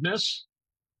connectiveness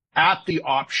at the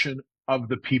option of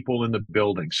the people in the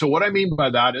building. So what I mean by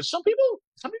that is some people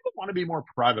want to be more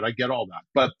private. I get all that,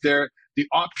 but the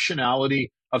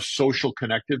optionality of social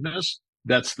connectiveness,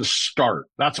 that's the start.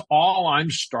 That's all I'm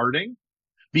starting,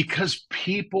 because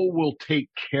people will take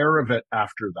care of it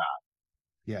after that.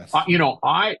 Yes.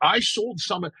 I sold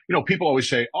some, people always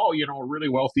say, oh, really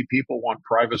wealthy people want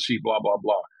privacy, blah, blah,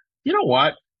 blah. You know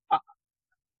what?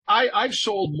 I've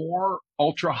sold more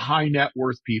ultra high net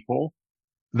worth people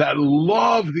that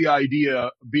love the idea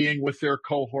of being with their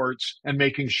cohorts and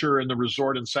making sure in the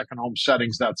resort and second home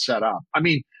settings that's set up. I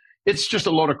mean, it's just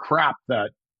a load of crap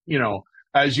that,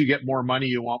 as you get more money,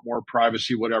 you want more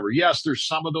privacy, whatever. Yes, there's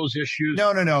some of those issues.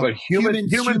 No. But Humans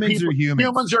people, are humans.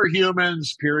 Humans are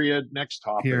humans, period. Next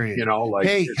topic. Period. Like,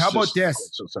 hey, how about this?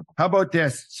 So simple. How about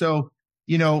this? So,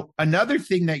 another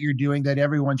thing that you're doing that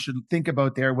everyone should think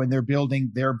about there when they're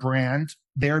building their brand,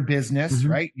 their business,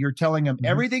 right? You're telling them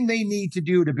everything they need to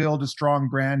do to build a strong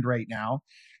brand right now.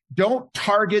 Don't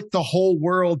target the whole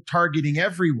world, targeting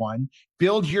everyone.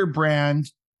 Build your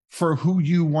brand for who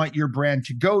you want your brand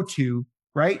to go to,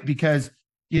 right? Because,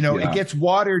 it gets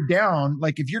watered down.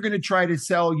 Like if you're going to try to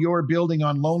sell your building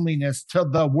on loneliness to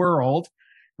the world,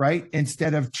 right,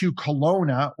 instead of to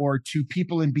Kelowna or to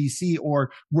people in BC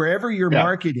or wherever your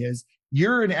market is,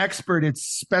 you're an expert at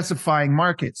specifying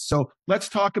markets. So let's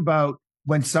talk about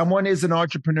when someone is an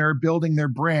entrepreneur building their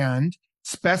brand,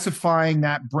 specifying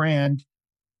that brand.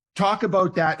 Talk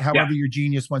about that however your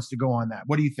genius wants to go on that.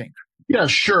 What do you think? Yeah,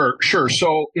 sure.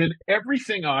 So in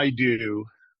everything I do,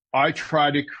 I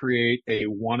try to create a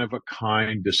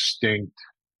one-of-a-kind, distinct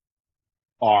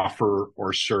offer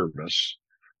or service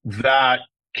that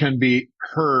can be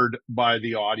heard by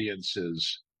the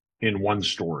audiences in one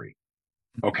story.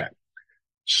 Okay.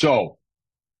 So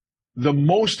the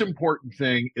most important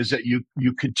thing is that you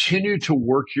continue to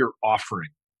work your offering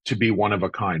to be one of a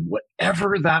kind,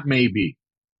 whatever that may be.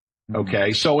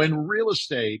 Okay. So in real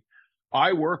estate,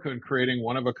 I work on creating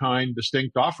one of a kind,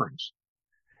 distinct offerings.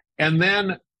 And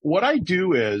then what I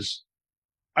do is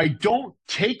I don't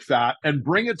take that and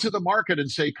bring it to the market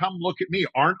and say, come look at me.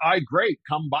 Aren't I great?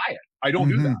 Come buy it. I don't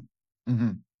do that.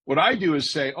 What I do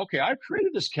is say, okay, I've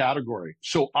created this category.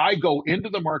 So I go into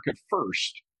the market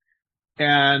first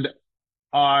and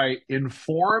I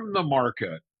inform the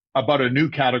market about a new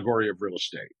category of real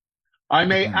estate. I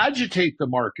may agitate the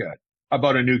market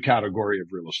about a new category of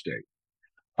real estate,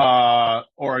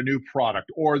 or a new product,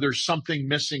 or there's something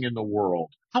missing in the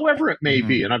world, however it may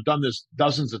be. And I've done this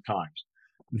dozens of times.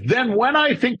 Then when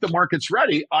I think the market's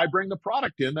ready, I bring the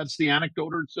product in. That's the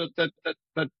anecdote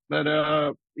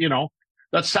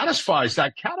that satisfies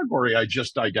that category I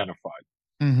just identified.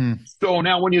 So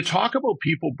now when you talk about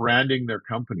people branding their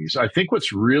companies, I think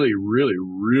what's really, really,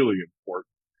 really important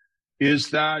is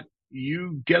that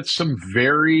you get some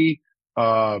very,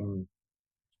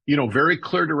 very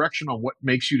clear direction on what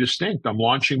makes you distinct. I'm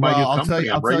launching my new company.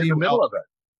 I'm right in the middle of it.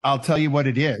 I'll tell you what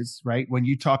it is, right? When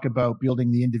you talk about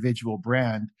building the individual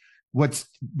brand, what's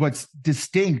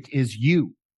distinct is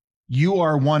you. You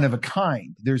are one of a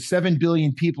kind. There's 7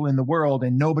 billion people in the world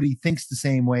and nobody thinks the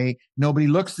same way. Nobody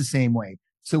looks the same way.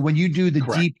 So when you do the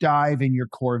deep dive in your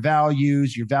core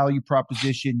values, your value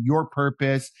proposition, your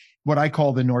purpose, what I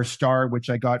call the North Star, which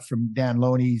I got from Dan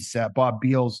Loney's, Bob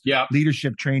Beal's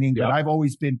leadership training, but I've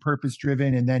always been purpose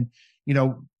driven. And then,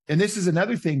 and this is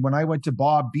another thing, when I went to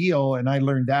Bob Beal and I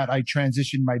learned that, I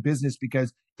transitioned my business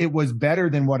because it was better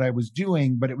than what I was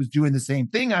doing, but it was doing the same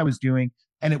thing I was doing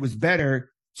and it was better.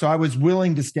 So I was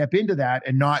willing to step into that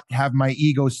and not have my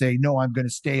ego say, no, I'm going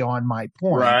to stay on my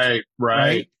point.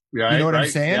 Right. You know what I'm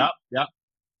saying?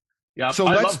 Yeah. So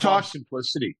let's talk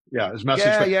simplicity. Yeah. His message.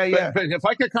 But if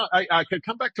I could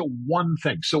come back to one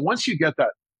thing. So once you get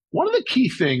that, one of the key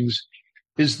things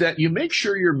is that you make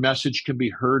sure your message can be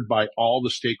heard by all the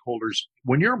stakeholders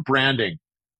when you're branding.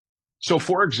 So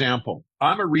for example,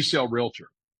 I'm a resale realtor.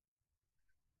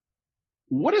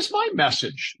 What is my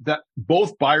message that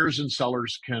both buyers and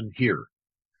sellers can hear?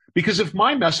 Because if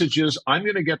my message is, I'm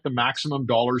going to get the maximum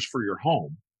dollars for your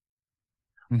home,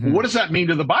 what does that mean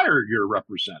to the buyer you're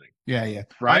representing? Yeah.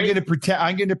 Right.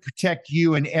 I'm going to protect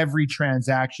you in every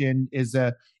transaction it's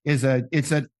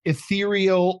an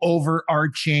ethereal,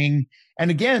 overarching.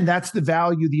 And again, that's the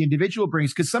value the individual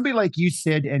brings. Because somebody like you,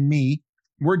 Sid, and me,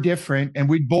 we're different, and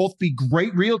we'd both be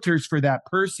great realtors for that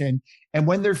person. And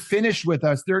when they're finished with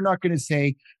us, they're not going to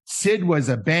say Sid was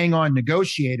a bang on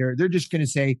negotiator. They're just going to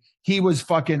say he was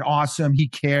fucking awesome. He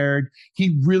cared.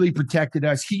 He really protected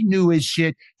us. He knew his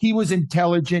shit. He was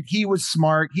intelligent. He was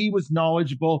smart. He was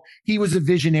knowledgeable. He was a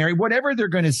visionary. Whatever they're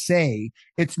going to say,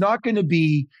 it's not going to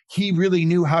be he really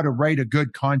knew how to write a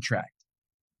good contract,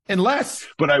 unless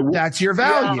that's your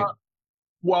value. Yeah,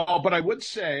 well, but I would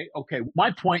say, okay,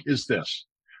 my point is this.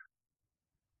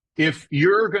 If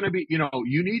you're going to be,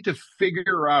 you need to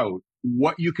figure out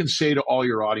what you can say to all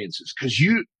your audiences. Because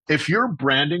if you're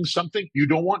branding something, you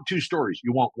don't want two stories.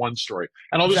 You want one story.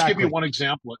 And I'll just give you one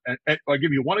example. And I'll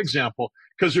give you one example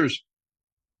because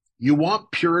you want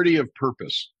purity of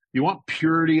purpose. You want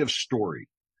purity of story.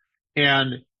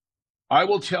 And I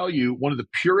will tell you, one of the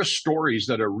purest stories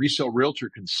that a resale realtor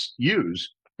can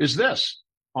use is this.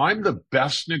 I'm the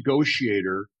best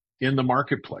negotiator in the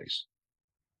marketplace.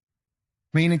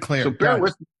 Clean and clear. So bear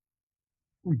with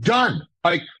me. Done.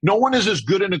 Like, no one is as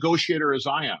good a negotiator as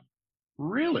I am.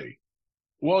 Really?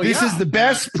 Well, this is the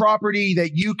best property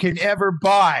that you can ever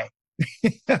buy.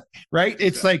 Right?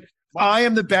 It's like, I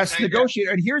am the best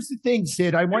negotiator. And here's the thing,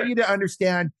 Sid, I want you to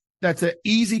understand that's an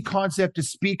easy concept to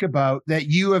speak about that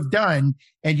you have done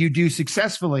and you do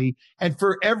successfully. And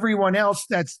for everyone else,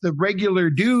 that's the regular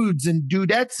dudes and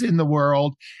dudettes in the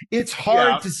world. It's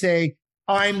hard to say,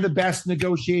 I'm the best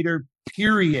negotiator,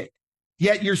 period.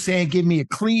 Yet you're saying, give me a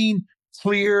clean,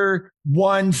 clear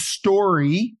one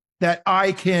story that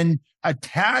I can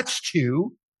attach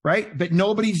to, right? But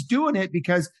nobody's doing it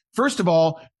because, first of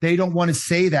all, they don't want to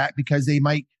say that because they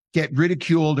might get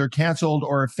ridiculed or canceled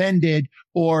or offended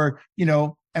or,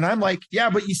 and I'm like, yeah,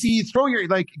 but you see,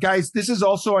 guys, this is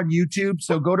also on YouTube.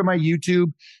 So go to my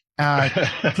YouTube,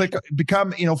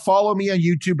 follow me on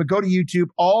YouTube, but go to YouTube.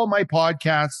 All my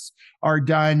podcasts are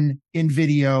done in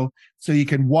video so you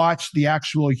can watch the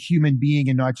actual human being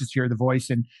and not just hear the voice.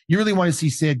 And you really want to see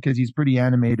Sid because he's pretty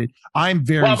animated. I'm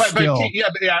very still.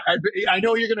 I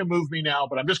know you're going to move me now,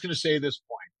 but I'm just going to say this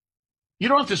point. You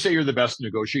don't have to say you're the best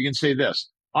negotiator. You can say this.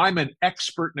 I'm an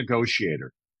expert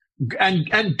negotiator.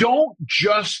 And don't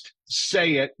just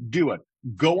say it, do it.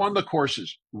 Go on the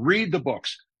courses, read the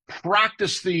books,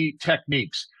 practice the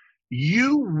techniques.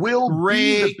 You will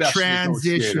be the best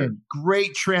negotiator.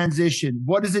 Great transition.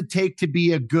 What does it take to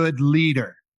be a good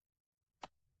leader?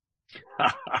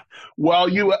 Well,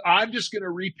 I'm just going to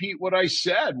repeat what I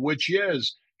said, which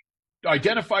is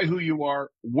identify who you are,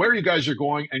 where you guys are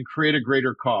going, and create a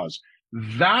greater cause.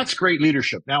 That's great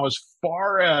leadership. Now, as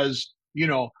far as,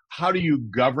 how do you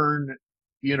govern,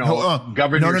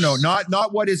 govern? No,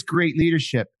 not what is great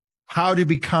leadership. How to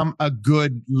become a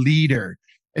good leader.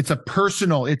 It's a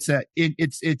personal, it's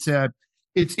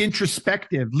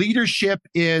introspective. Leadership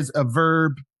is a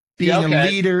verb. Being a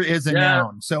leader is a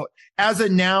noun. So as a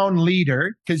noun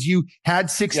leader, because you had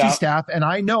 60 staff and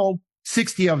I know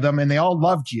 60 of them and they all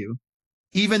loved you,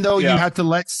 even though you had to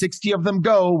let 60 of them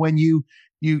go when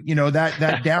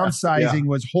that downsizing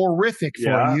was horrific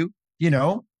for you,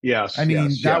 Yes. I mean,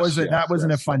 that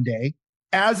wasn't a fun day.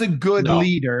 As a good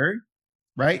leader,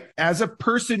 right? As a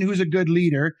person who's a good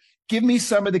leader, give me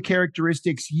some of the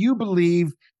characteristics you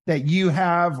believe that you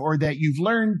have or that you've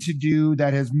learned to do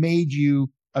that has made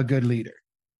you a good leader.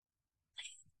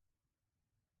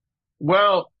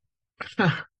 Well,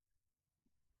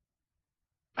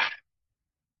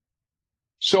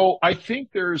 so I think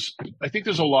there's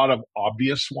a lot of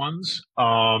obvious ones.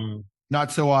 Not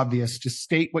so obvious. Just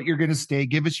state what you're going to state.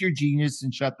 Give us your genius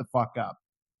and shut the fuck up.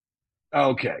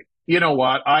 Okay. You know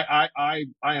what? I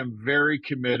am very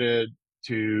committed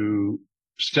to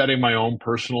setting my own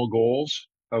personal goals.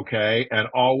 Okay. And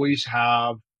always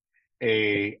have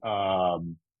I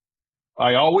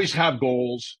always have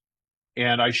goals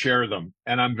and I share them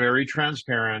and I'm very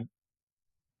transparent.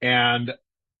 And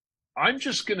I'm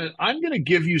going to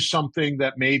give you something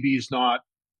that maybe is not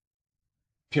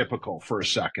typical for a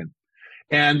second.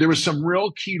 And there was some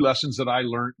real key lessons that I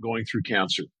learned going through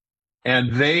cancer.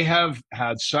 And they have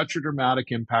had such a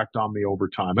dramatic impact on me over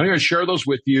time. I'm going to share those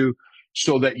with you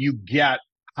so that you get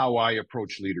how I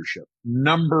approach leadership.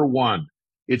 Number one,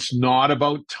 it's not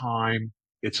about time.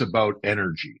 It's about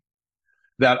energy.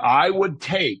 That I would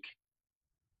take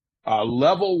a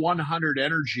level 100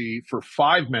 energy for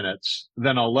 5 minutes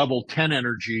than a level 10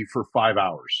 energy for 5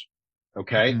 hours.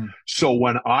 Okay. Mm-hmm. So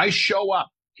when I show up,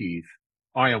 Keith,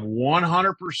 I am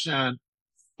 100%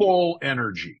 full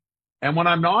energy. And when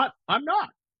I'm not, I'm not.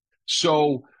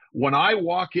 So when I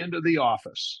walk into the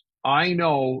office, I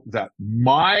know that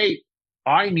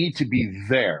I need to be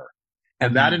there.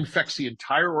 And that infects the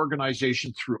entire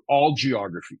organization through all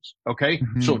geographies. Okay.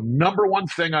 Mm-hmm. So number one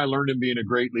thing I learned in being a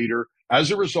great leader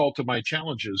as a result of my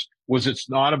challenges was it's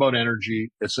not about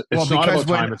energy. It's not about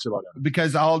time. It's about energy.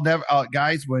 Because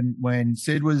guys, when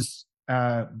Sid was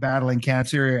battling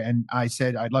cancer and I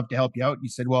said, I'd love to help you out. You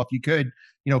said, well, if you could,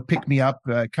 pick me up,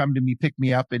 come to me, pick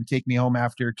me up and take me home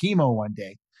after chemo one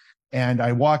day. And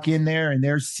I walk in there and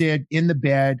there's Sid in the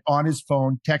bed on his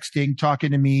phone, texting,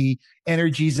 talking to me,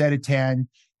 energy's at a 10.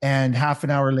 And half an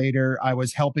hour later, I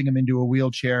was helping him into a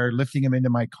wheelchair, lifting him into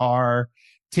my car,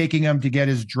 taking him to get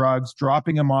his drugs,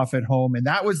 dropping him off at home. And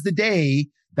that was the day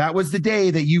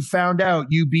that you found out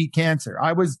you beat cancer.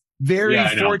 I was very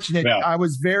fortunate. Yeah. I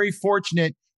was very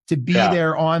fortunate to be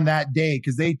there on that day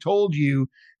because they told you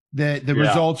that the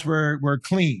results were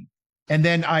clean. And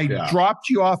then I dropped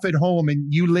you off at home and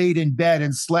you laid in bed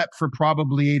and slept for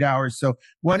probably 8 hours. So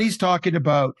when he's talking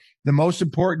about the most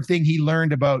important thing he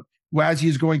learned about as he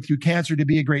was going through cancer to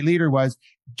be a great leader was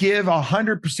give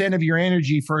 100% of your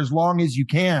energy for as long as you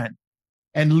can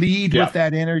and lead with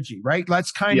that energy, right?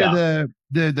 That's kind of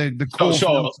the core.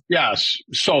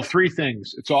 So three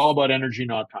things. It's all about energy,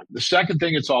 not time. The second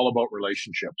thing, it's all about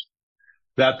relationships.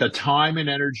 That the time and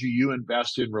energy you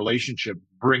invest in relationship,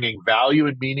 bringing value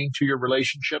and meaning to your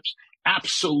relationships.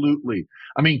 Absolutely.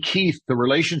 I mean, Keith, the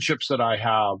relationships that I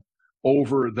have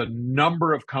over the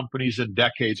number of companies and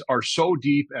decades are so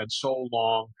deep and so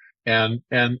long.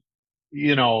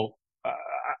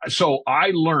 So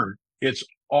I learned it's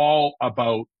all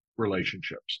about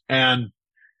relationships. And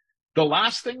the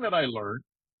last thing that I learned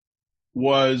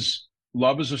was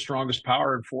love is the strongest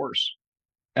power and force.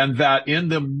 And that in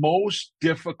the most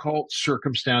difficult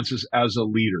circumstances as a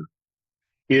leader,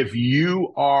 if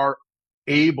you are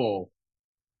able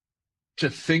to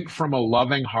think from a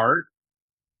loving heart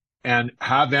and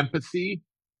have empathy,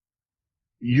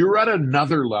 you're at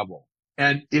another level.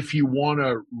 And if you want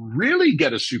to really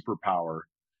get a superpower,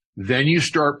 then you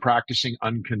start practicing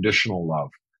unconditional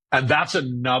love. And that's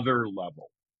another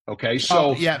level. Okay.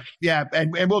 So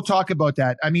And we'll talk about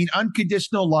that. I mean,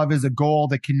 unconditional love is a goal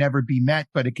that can never be met,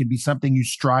 but it can be something you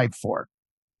strive for.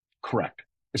 Correct.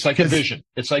 It's like a vision.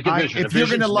 It's like a vision. If you're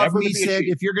going to love me, Sid,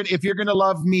 if you're going to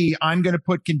love me, I'm going to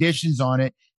put conditions on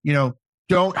it.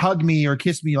 Don't hug me or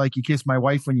kiss me like you kiss my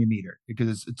wife when you meet her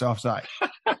because it's offside.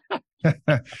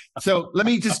 So let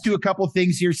me just do a couple of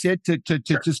things here, Sid, to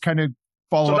just kind of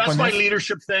follow up on this. So that's my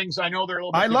leadership things. I know they're a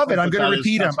little bit I love it. I'm going to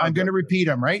repeat them. I'm going to repeat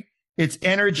them, right? It's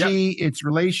energy, it's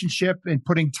relationship, and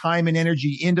putting time and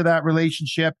energy into that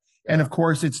relationship. And of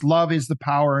course, it's love is the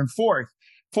power and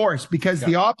force, because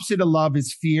the opposite of love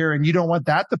is fear, and you don't want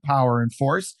that, the power and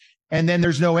force. And then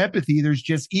there's no empathy. There's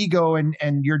just ego and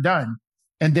you're done.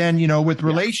 And then, with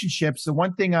relationships, the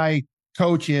one thing I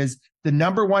coach is the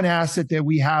number one asset that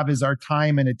we have is our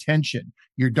time and attention.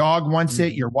 Your dog wants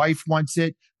it. Your wife wants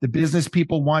it. The business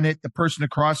people want it. The person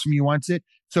across from you wants it.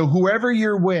 So whoever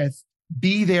you're with,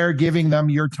 be there giving them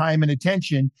your time and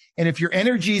attention. And if your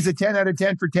energy is a 10 out of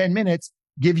 10 for 10 minutes,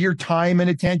 give your time and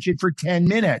attention for 10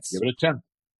 minutes. Give it a 10.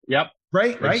 Yep.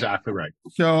 Right. Exactly right.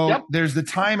 So there's the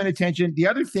time and attention. The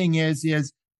other thing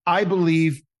is I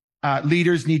believe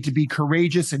leaders need to be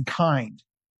courageous and kind.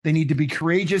 They need to be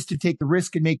courageous to take the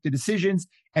risk and make the decisions,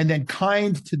 and then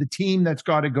kind to the team that's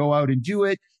got to go out and do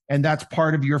it. And that's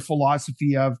part of your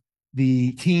philosophy of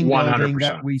the team 100%. Building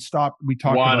that we talked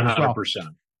about as well. 100%.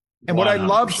 And what I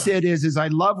love, Sid, is I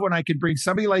love when I can bring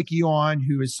somebody like you on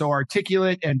who is so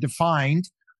articulate and defined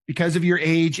because of your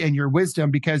age and your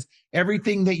wisdom, because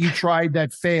everything that you tried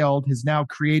that failed has now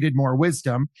created more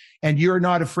wisdom, and you're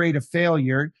not afraid of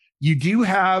failure. You do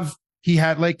have, he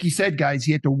had, like you said, guys,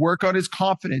 he had to work on his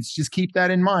confidence. Just keep that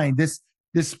in mind.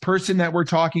 This person that we're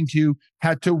talking to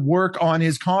had to work on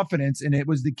his confidence, and it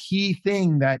was the key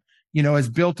thing that, has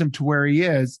built him to where he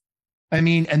is. I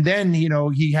mean, and then,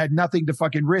 he had nothing to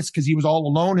fucking risk because he was all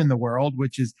alone in the world,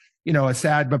 which is, a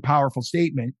sad but powerful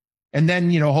statement. And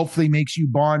then, hopefully makes you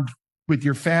bond with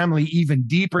your family even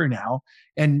deeper now.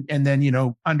 And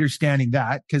then, understanding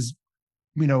that because,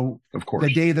 of course,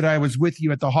 the day that I was with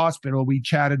you at the hospital, we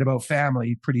chatted about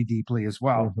family pretty deeply as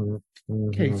well.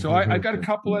 Okay. So I've got a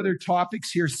couple other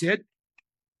topics here, Sid.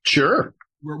 Sure.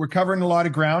 We're covering a lot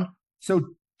of ground.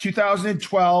 So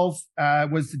 2012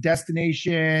 was the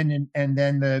destination, and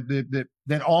then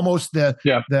then almost the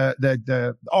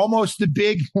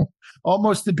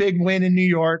big win in New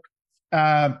York.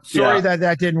 Sorry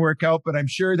that didn't work out, but I'm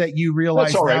sure that you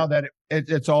realize now that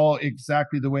it's all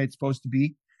exactly the way it's supposed to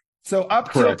be. So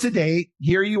up till today,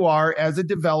 here you are as a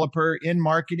developer in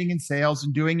marketing and sales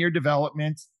and doing your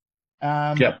development.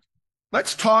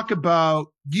 Let's talk about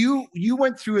you. You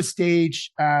went through a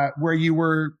stage where you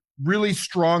were really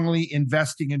strongly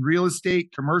investing in real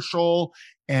estate, commercial,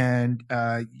 and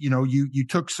you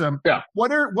took some. Yeah.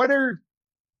 What are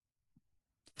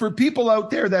for people out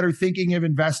there that are thinking of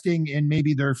investing in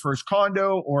maybe their first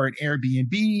condo or an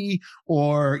Airbnb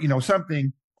or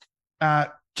something?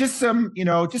 Just some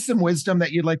wisdom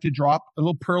that you'd like to drop, a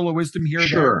little pearl of wisdom here.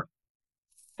 Sure.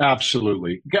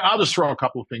 Absolutely. I'll just throw a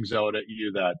couple of things out at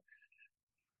you that,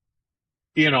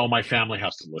 my family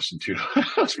has to listen to.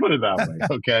 Let's put it that way.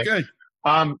 Okay. Good.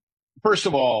 First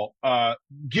of all,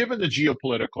 given the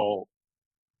geopolitical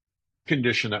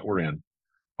condition that we're in,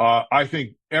 I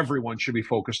think everyone should be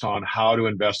focused on how to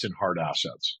invest in hard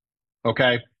assets.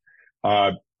 Okay.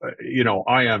 I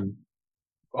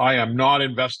am not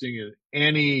investing in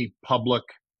any public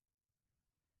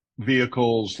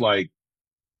vehicles like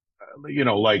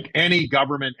any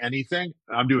government, anything.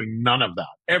 I'm doing none of that.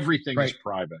 Everything is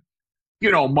private.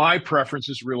 My preference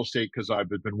is real estate because I've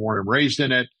been born and raised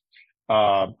in it.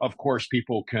 Of course,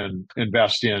 people can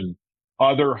invest in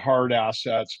other hard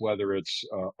assets, whether it's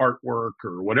artwork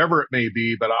or whatever it may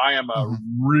be. But I am a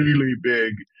really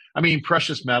big,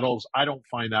 precious metals. I don't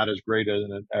find that as great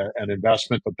an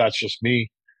investment, but that's just me.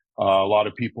 A lot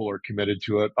of people are committed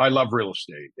to it. I love real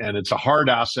estate, and it's a hard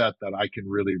asset that I can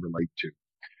really relate to.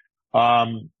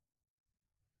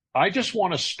 I just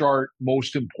want to start,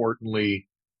 most importantly,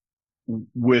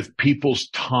 with people's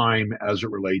time as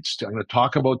it relates to, I'm going to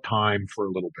talk about time for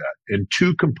a little bit in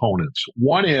two components.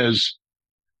 One is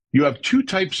you have two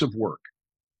types of work.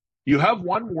 You have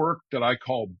one work that I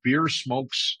call beer,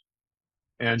 smokes,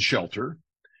 and shelter.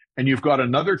 And you've got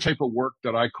another type of work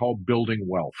that I call building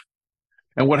wealth.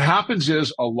 And what happens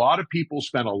is a lot of people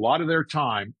spend a lot of their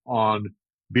time on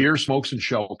beer, smokes, and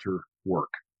shelter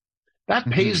work. That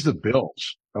pays the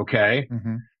bills, okay?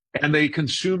 And they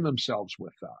consume themselves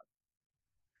with that.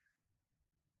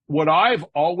 What I've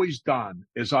always done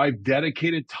is I've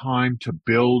dedicated time to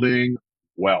building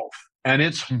wealth, and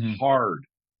it's hard.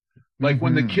 Like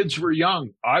when the kids were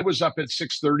young, I was up at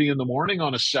 6:30 in the morning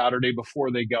on a Saturday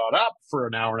before they got up for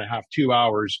an hour and a half, 2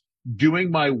 hours, doing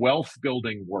my wealth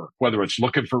building work, whether it's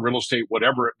looking for real estate,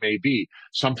 whatever it may be,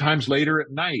 sometimes later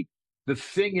at night. The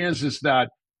thing is that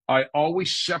I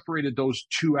always separated those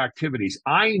two activities.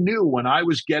 I knew when I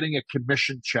was getting a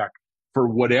commission check for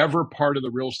whatever part of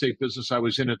the real estate business I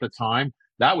was in at the time,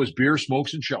 that was beer,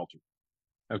 smokes, and shelter.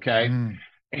 Okay.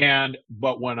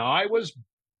 But when I was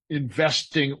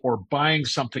investing or buying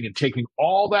something and taking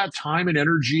all that time and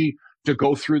energy to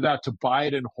go through that, to buy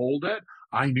it and hold it,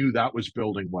 I knew that was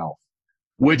building wealth,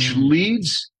 which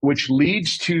leads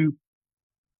to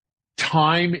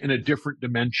time in a different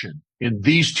dimension in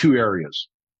these two areas.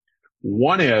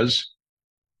 One is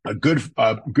a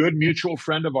good mutual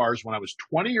friend of ours. When I was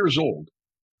 20 years old,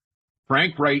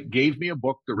 Frank Wright gave me a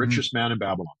book, The Richest Man in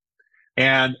Babylon.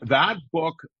 And that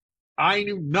book, I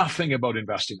knew nothing about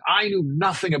investing. I knew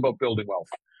nothing about building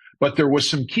wealth, but there was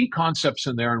some key concepts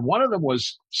in there. And one of them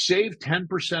was save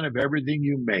 10% of everything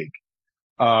you make.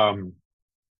 Put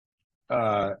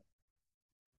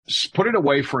it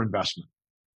away for investment.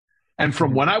 And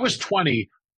from when I was 20,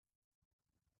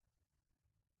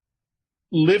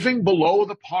 living below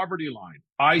the poverty line,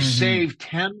 I saved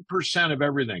 10% of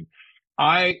everything.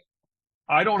 I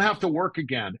don't have to work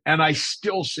again. And I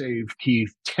still save,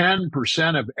 Keith,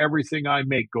 10% of everything I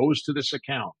make goes to this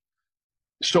account.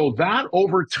 So that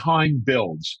over time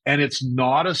builds, and it's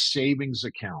not a savings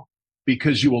account,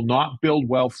 because you will not build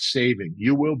wealth saving.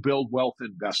 You will build wealth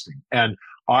investing. And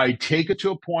I take it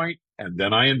to a point and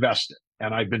then I invest it.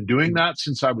 And I've been doing that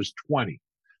since I was 20.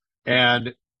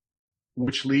 And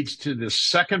which leads to the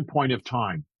second point of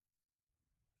time.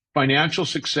 Financial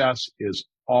success is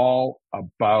all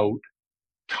about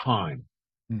time.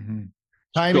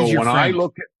 Time is your friend. I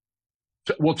look at,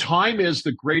 time is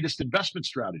the greatest investment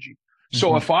strategy.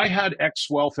 So if I had X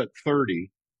wealth at 30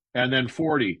 and then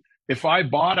 40, if I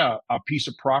bought a piece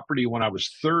of property when I was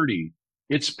 30,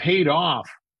 it's paid off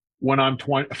when I'm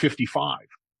 55.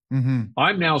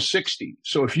 I'm now 60.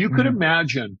 So if you could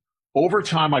imagine, over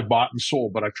time, I bought and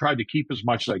sold, but I've tried to keep as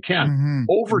much as I can.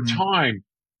 Over time,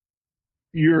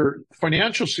 your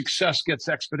financial success gets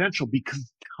exponential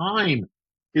because time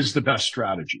is the best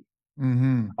strategy.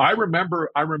 I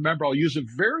remember, I'll use a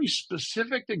very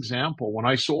specific example. When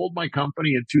I sold my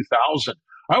company in 2000,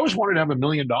 I always wanted to have $1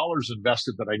 million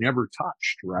invested that I never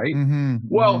touched, right?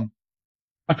 Well,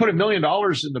 I put $1 million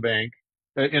in the bank,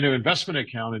 in an investment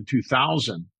account in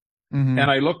 2000, and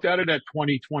I looked at it at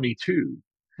 2022.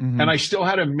 And I still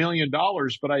had $1 million,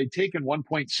 but I had taken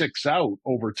 1.6 out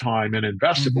over time and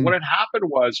invested. But what had happened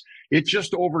was it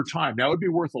just over time. Now it would be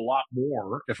worth a lot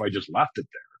more if I just left it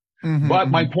there. But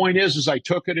my point is I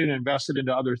took it and invested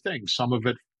into other things. Some of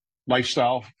it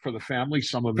lifestyle for the family,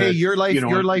 some of it, your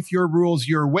life, your rules,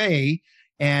 your way.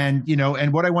 And,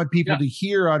 and what I want people to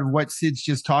hear out of what Sid's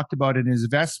just talked about in his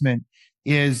investment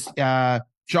is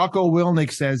Jocko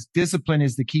Willink says discipline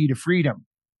is the key to freedom.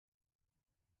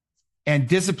 And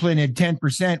discipline at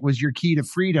 10% was your key to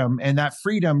freedom. And that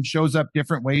freedom shows up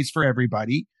different ways for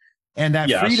everybody. And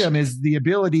that freedom is the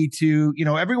ability to,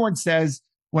 everyone says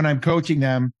when I'm coaching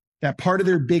them that part of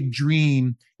their big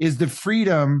dream is the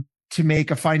freedom to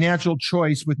make a financial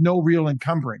choice with no real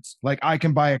encumbrance. Like I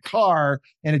can buy a car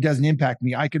and it doesn't impact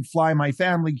me. I can fly my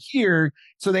family here.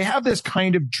 So they have this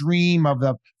kind of dream of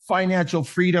the financial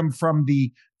freedom from the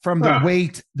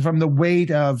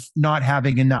weight of not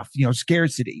having enough,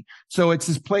 scarcity. So it's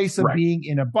this place of being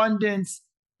in abundance.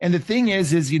 And the thing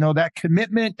is that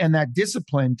commitment and that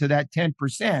discipline to that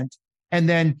 10%, and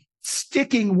then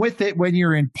sticking with it when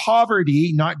you're in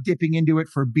poverty, not dipping into it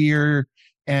for beer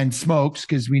and smokes,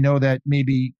 because we know that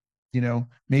maybe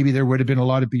there would have been a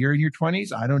lot of beer in your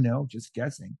 20s. I don't know, just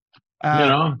guessing.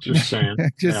 Just saying.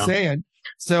 Saying.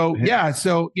 So,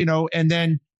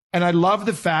 and I love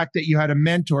the fact that you had a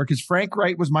mentor, because Frank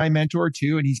Wright was my mentor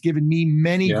too. And he's given me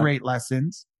many great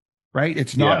lessons, right?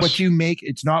 It's not what you make.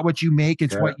 It's not what you make.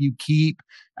 It's what you keep.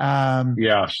 I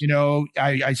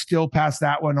still pass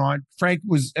that one on. Frank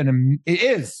is an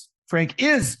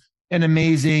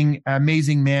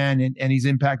amazing man. And he's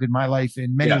impacted my life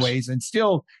in many ways and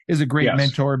still is a great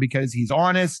mentor because he's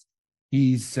honest.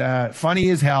 He's funny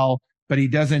as hell, but he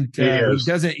doesn't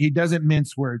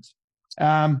mince words.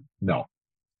 No.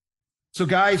 So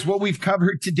guys, what we've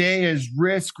covered today is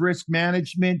risk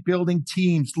management, building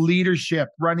teams, leadership,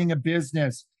 running a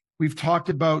business. We've talked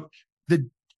about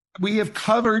we have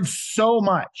covered so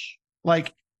much.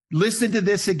 Like, listen to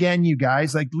this again, you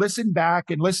guys. Like, listen back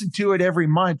and listen to it every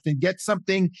month and get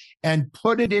something and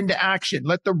put it into action.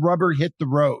 Let the rubber hit the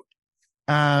road.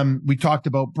 We talked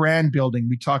about brand building.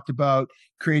 We talked about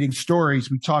creating stories.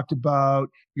 We talked about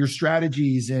your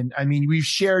strategies. And I mean, we've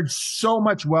shared so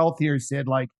much wealth here, Sid.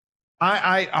 Like,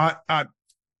 I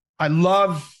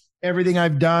love everything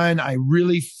I've done. I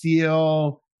really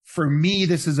feel, for me,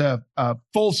 this is a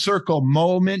full circle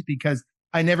moment because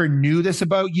I never knew this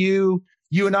about you.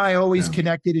 You and I always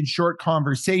connected in short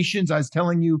conversations. I was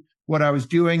telling you what I was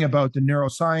doing about the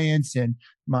neuroscience and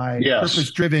my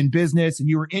purpose-driven business, and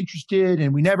you were interested,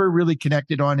 and we never really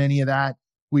connected on any of that.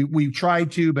 We tried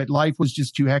to, but life was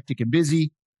just too hectic and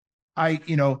busy.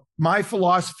 My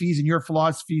philosophies and your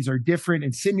philosophies are different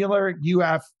and similar. You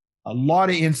have a lot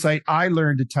of insight. I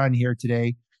learned a ton here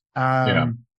today.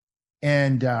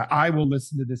 And I will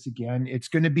listen to this again. It's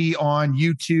going to be on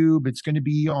YouTube. It's going to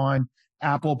be on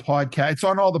Apple Podcast. It's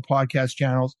on all the podcast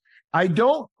channels.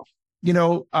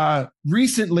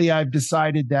 Recently I've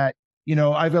decided that,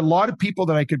 I have a lot of people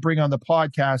that I could bring on the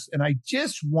podcast, and I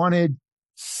just wanted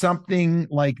something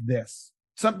like this,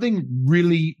 something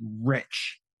really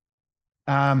rich.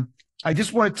 I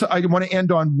want to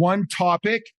end on one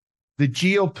topic, the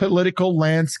geopolitical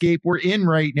landscape we're in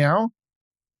right now.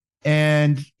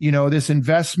 And, this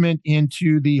investment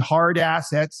into the hard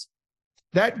assets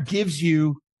that gives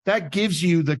you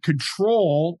the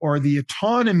control or the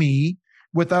autonomy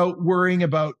without worrying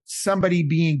about somebody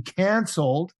being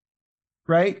canceled,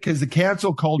 right? Because the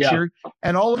cancel culture,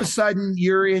 and all of a sudden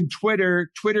you're in Twitter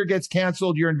gets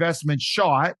canceled, your investment's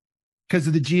shot because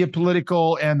of the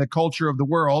geopolitical and the culture of the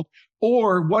world.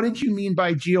 Or what did you mean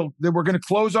by that we're going to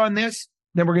close on this,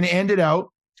 then we're going to end it out.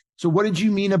 So what did you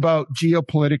mean about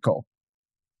geopolitical?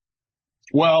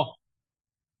 Well,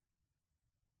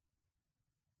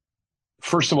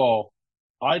 first of all,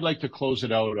 I'd like to close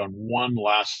it out on one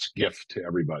last gift to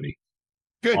everybody.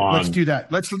 Good. Let's do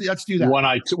that. Let's do that. When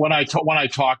I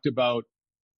talked about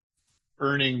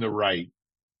earning the right,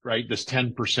 this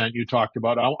 10% you talked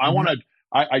about,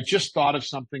 I just thought of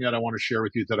something that I want to share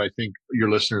with you that I think your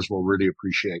listeners will really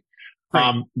appreciate.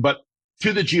 But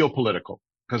to the geopolitical,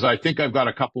 because I think I've got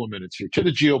a couple of minutes here. To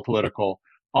the geopolitical,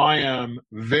 I am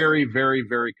very, very,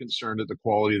 very concerned at the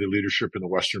quality of the leadership in the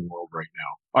Western world right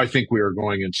now. I think we are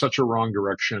going in such a wrong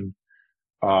direction.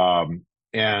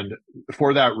 And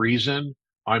for that reason,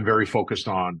 I'm very focused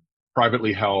on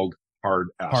privately held hard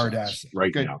assets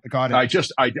right now. I got it.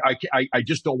 I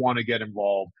just don't want to get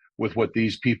involved with what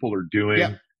these people are doing.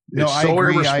 Yeah. No, it's so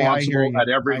agree. irresponsible at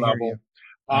every level.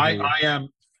 I am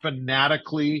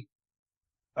fanatically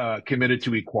committed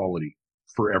to equality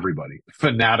for everybody,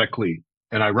 fanatically.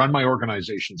 And I run my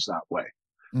organizations that way.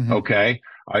 Mm-hmm. Okay.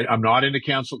 I'm not into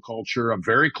cancel culture. I'm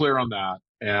very clear on that.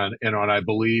 And I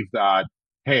believe that,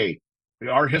 hey,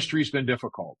 our history's been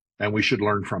difficult and we should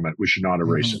learn from it. We should not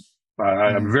erase it.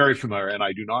 I'm very familiar, and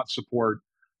I do not support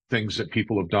things that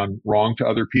people have done wrong to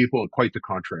other people. Quite the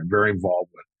contrary. I'm very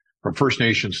involved with, from First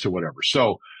Nations to whatever.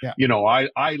 So, Yeah.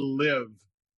 I live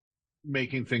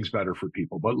making things better for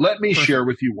people. But let me Perfect. share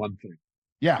with you one thing.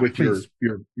 Yeah, with please.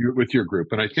 with your group,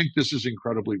 and I think this is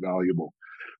incredibly valuable.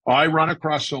 I run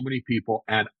across so many people,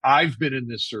 and I've been in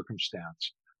this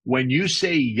circumstance. When you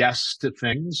say yes to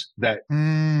things that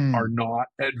are not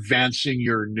advancing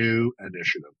your new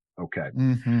initiative, okay?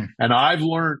 Mm-hmm. And I've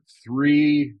learned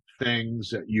 3 things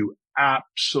that you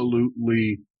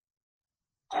absolutely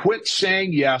quit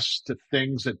saying yes to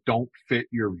things that don't fit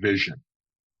your vision.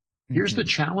 Here's the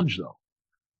challenge, though.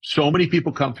 So many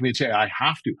people come to me and say, I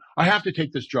have to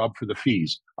take this job for the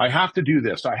fees. I have to do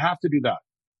this. I have to do that.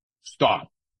 Stop.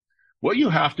 What you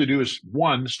have to do is,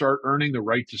 1, start earning the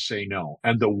right to say no.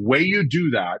 And the way you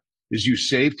do that is you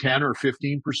save 10 or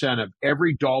 15% of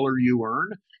every dollar you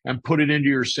earn and put it into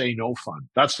your say no fund.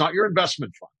 That's not your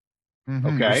investment fund.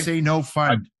 Mm-hmm. Okay. Your say no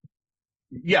fund.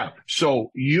 Yeah.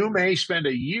 So you may spend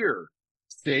a year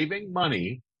saving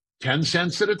money, 10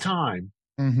 cents at a time,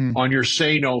 on your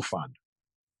say no fund.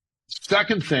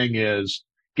 Second thing is,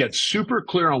 get super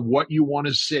clear on what you want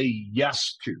to say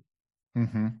yes to.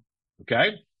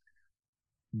 Okay?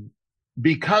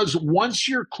 Because once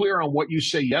you're clear on what you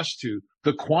say yes to,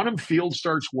 the quantum field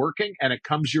starts working and it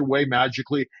comes your way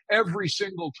magically every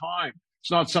single time. It's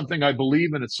not something I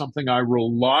believe in. It's something I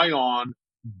rely on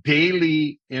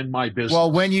daily in my business.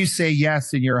 Well, when you say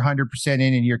yes and you're 100% in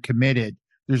and you're committed,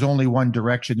 there's only one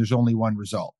direction. There's only one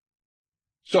result.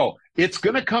 So it's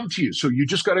going to come to you. So you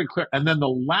just got to clear. And then the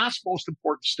last most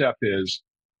important step is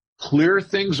clear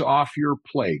things off your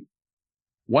plate.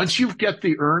 Once you get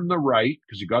the earn the right,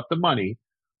 because you got the money,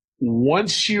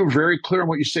 once you're very clear on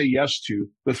what you say yes to,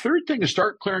 the third thing is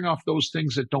start clearing off those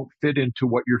things that don't fit into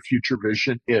what your future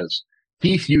vision is.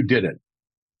 Keith, you did it.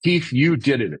 Keith, you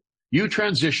did it. You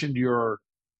transitioned your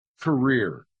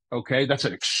career. Okay. That's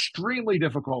an extremely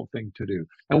difficult thing to do.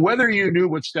 And whether you knew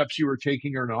what steps you were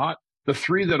taking or not, the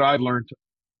 3 that I've learned: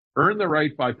 earn the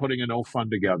right by putting a no fund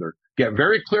together, get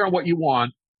very clear on what you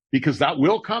want, because that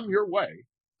will come your way.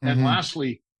 And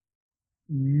lastly,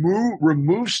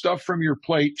 remove stuff from your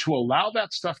plate to allow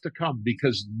that stuff to come,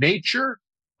 because nature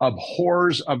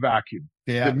abhors a vacuum.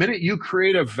 Yeah. The minute you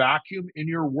create a vacuum in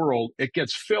your world, it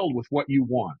gets filled with what you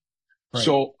want. Right.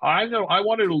 So I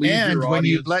wanted to leave your audience. And when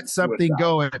you let something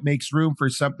go, it makes room for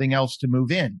something else to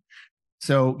move in.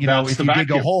 So, if you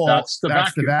dig a hole, that's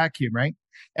the vacuum, right?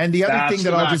 And the other thing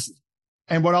that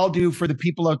what I'll do for the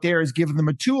people out there is give them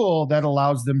a tool that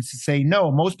allows them to say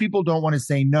no. Most people don't want to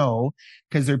say no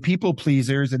because they're people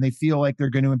pleasers and they feel like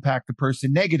they're going to impact the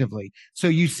person negatively. So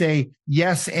you say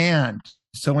yes and.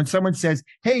 So when someone says,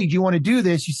 hey, do you want to do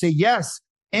this? You say yes.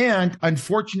 And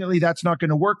unfortunately, that's not going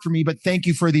to work for me, but thank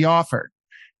you for the offer.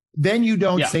 Then you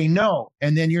don't say no.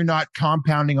 And then you're not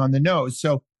compounding on the no's.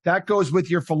 So that goes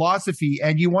with your philosophy.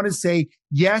 And you want to say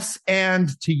yes and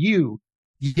to you.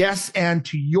 Yes and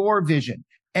to your vision.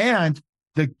 And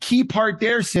the key part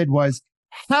there, Sid, was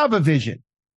have a vision,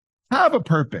 have a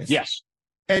purpose. Yes.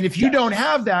 And if you don't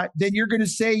have that, then you're going to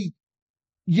say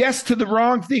yes to the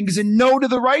wrong things and no to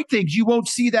the right things. You won't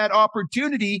see that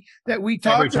opportunity that we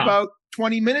talked about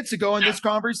 20 minutes ago in this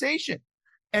conversation.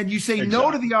 And you say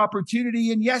no to the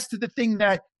opportunity and yes to the thing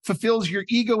that fulfills your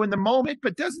ego in the moment,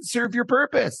 but doesn't serve your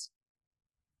purpose.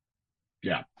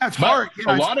 Yeah. That's hard.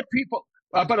 A lot of people,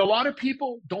 but a lot of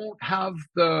people don't have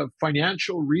the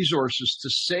financial resources to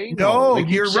say no. No,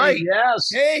 you're right. Yes.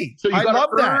 Hey, so you got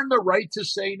to earn that. the right to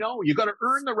say no. You got to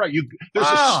earn the right. There's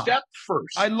a step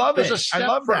first. I love it. I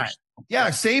love first. that. Yeah.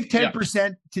 Save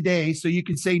 10% today so you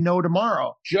can say no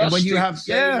tomorrow. Just and when you have,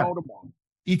 say no tomorrow.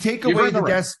 You take away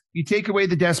you take away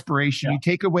the desperation.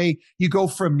 You go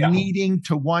from needing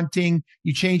to wanting.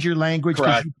 You change your language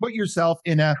because you put yourself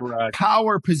in a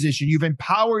power position. You've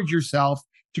empowered yourself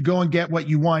to go and get what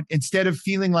you want instead of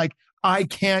feeling like I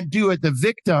can't do it. The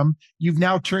victim, you've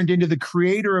now turned into the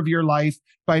creator of your life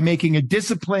by making a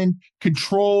disciplined,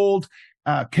 controlled,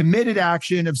 committed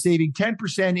action of saving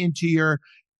 10% into your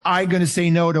I'm going to say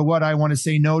no to what I want to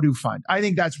say no to fund. I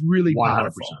think that's really 100%.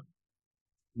 powerful.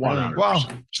 100%. Wow.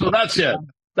 So that's it.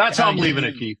 That's how I'm leaving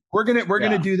it, Keith. We're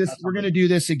gonna do this. We're gonna do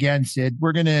this again, Sid.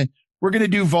 We're gonna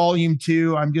do volume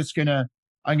 2. I'm gonna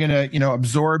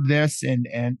absorb this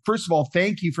and first of all,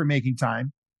 thank you for making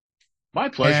time. My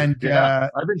pleasure. And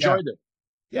I've enjoyed it.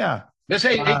 Yeah.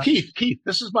 Hey, Keith.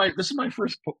 This is my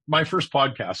first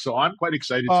podcast, so I'm quite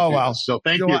excited to do this. So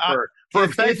thank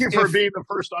you for being the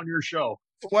first on your show.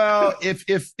 Well,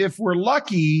 if we're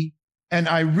lucky. And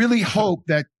I really hope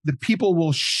that the people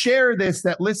will share this,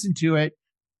 that listen to it,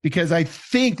 because I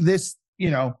think this,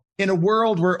 in a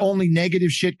world where only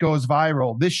negative shit goes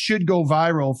viral, this should go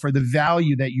viral for the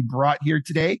value that you brought here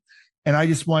today. And I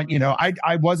just want,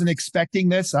 I wasn't expecting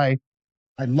this. I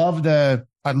love the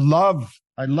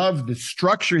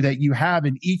structure that you have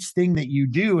in each thing that you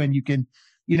do. And you can,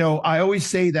 I always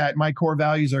say that my core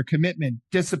values are commitment,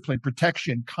 discipline,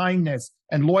 protection, kindness,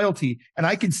 and loyalty. And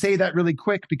I can say that really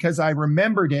quick because I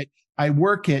remembered it. I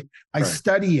work it. I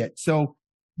study it. So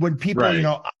when people,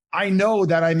 I know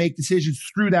that I make decisions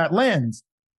through that lens,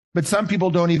 but some people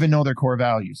don't even know their core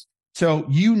values. So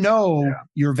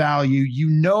your value,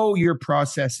 your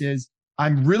processes.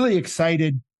 I'm really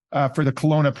excited for the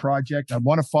Kelowna project. I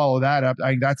want to follow that up.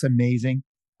 I think that's amazing.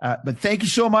 But thank you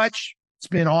so much. It's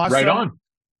been awesome. Right on.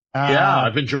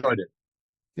 I've enjoyed it.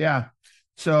 Yeah.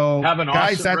 So have an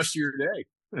awesome rest of your day.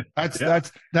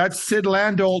 That's Sid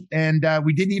Landolt, and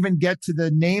we didn't even get to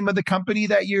the name of the company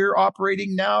that you're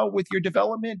operating now with your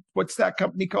development. What's that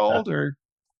company called?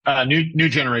 New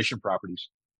Generation Properties.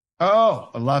 Oh,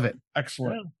 I love it.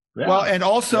 Excellent. Yeah. Well, and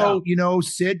also,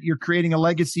 Sid, you're creating a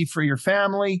legacy for your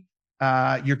family.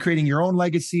 You're creating your own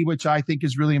legacy, which I think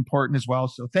is really important as well.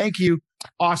 So thank you.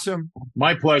 Awesome.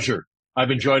 My pleasure.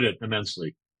 I've enjoyed it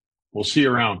immensely. We'll see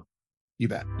you around. You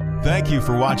bet. Thank you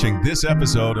for watching this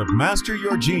episode of Master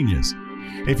Your Genius.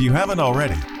 If you haven't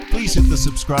already, please hit the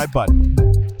subscribe button.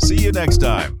 See you next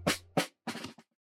time.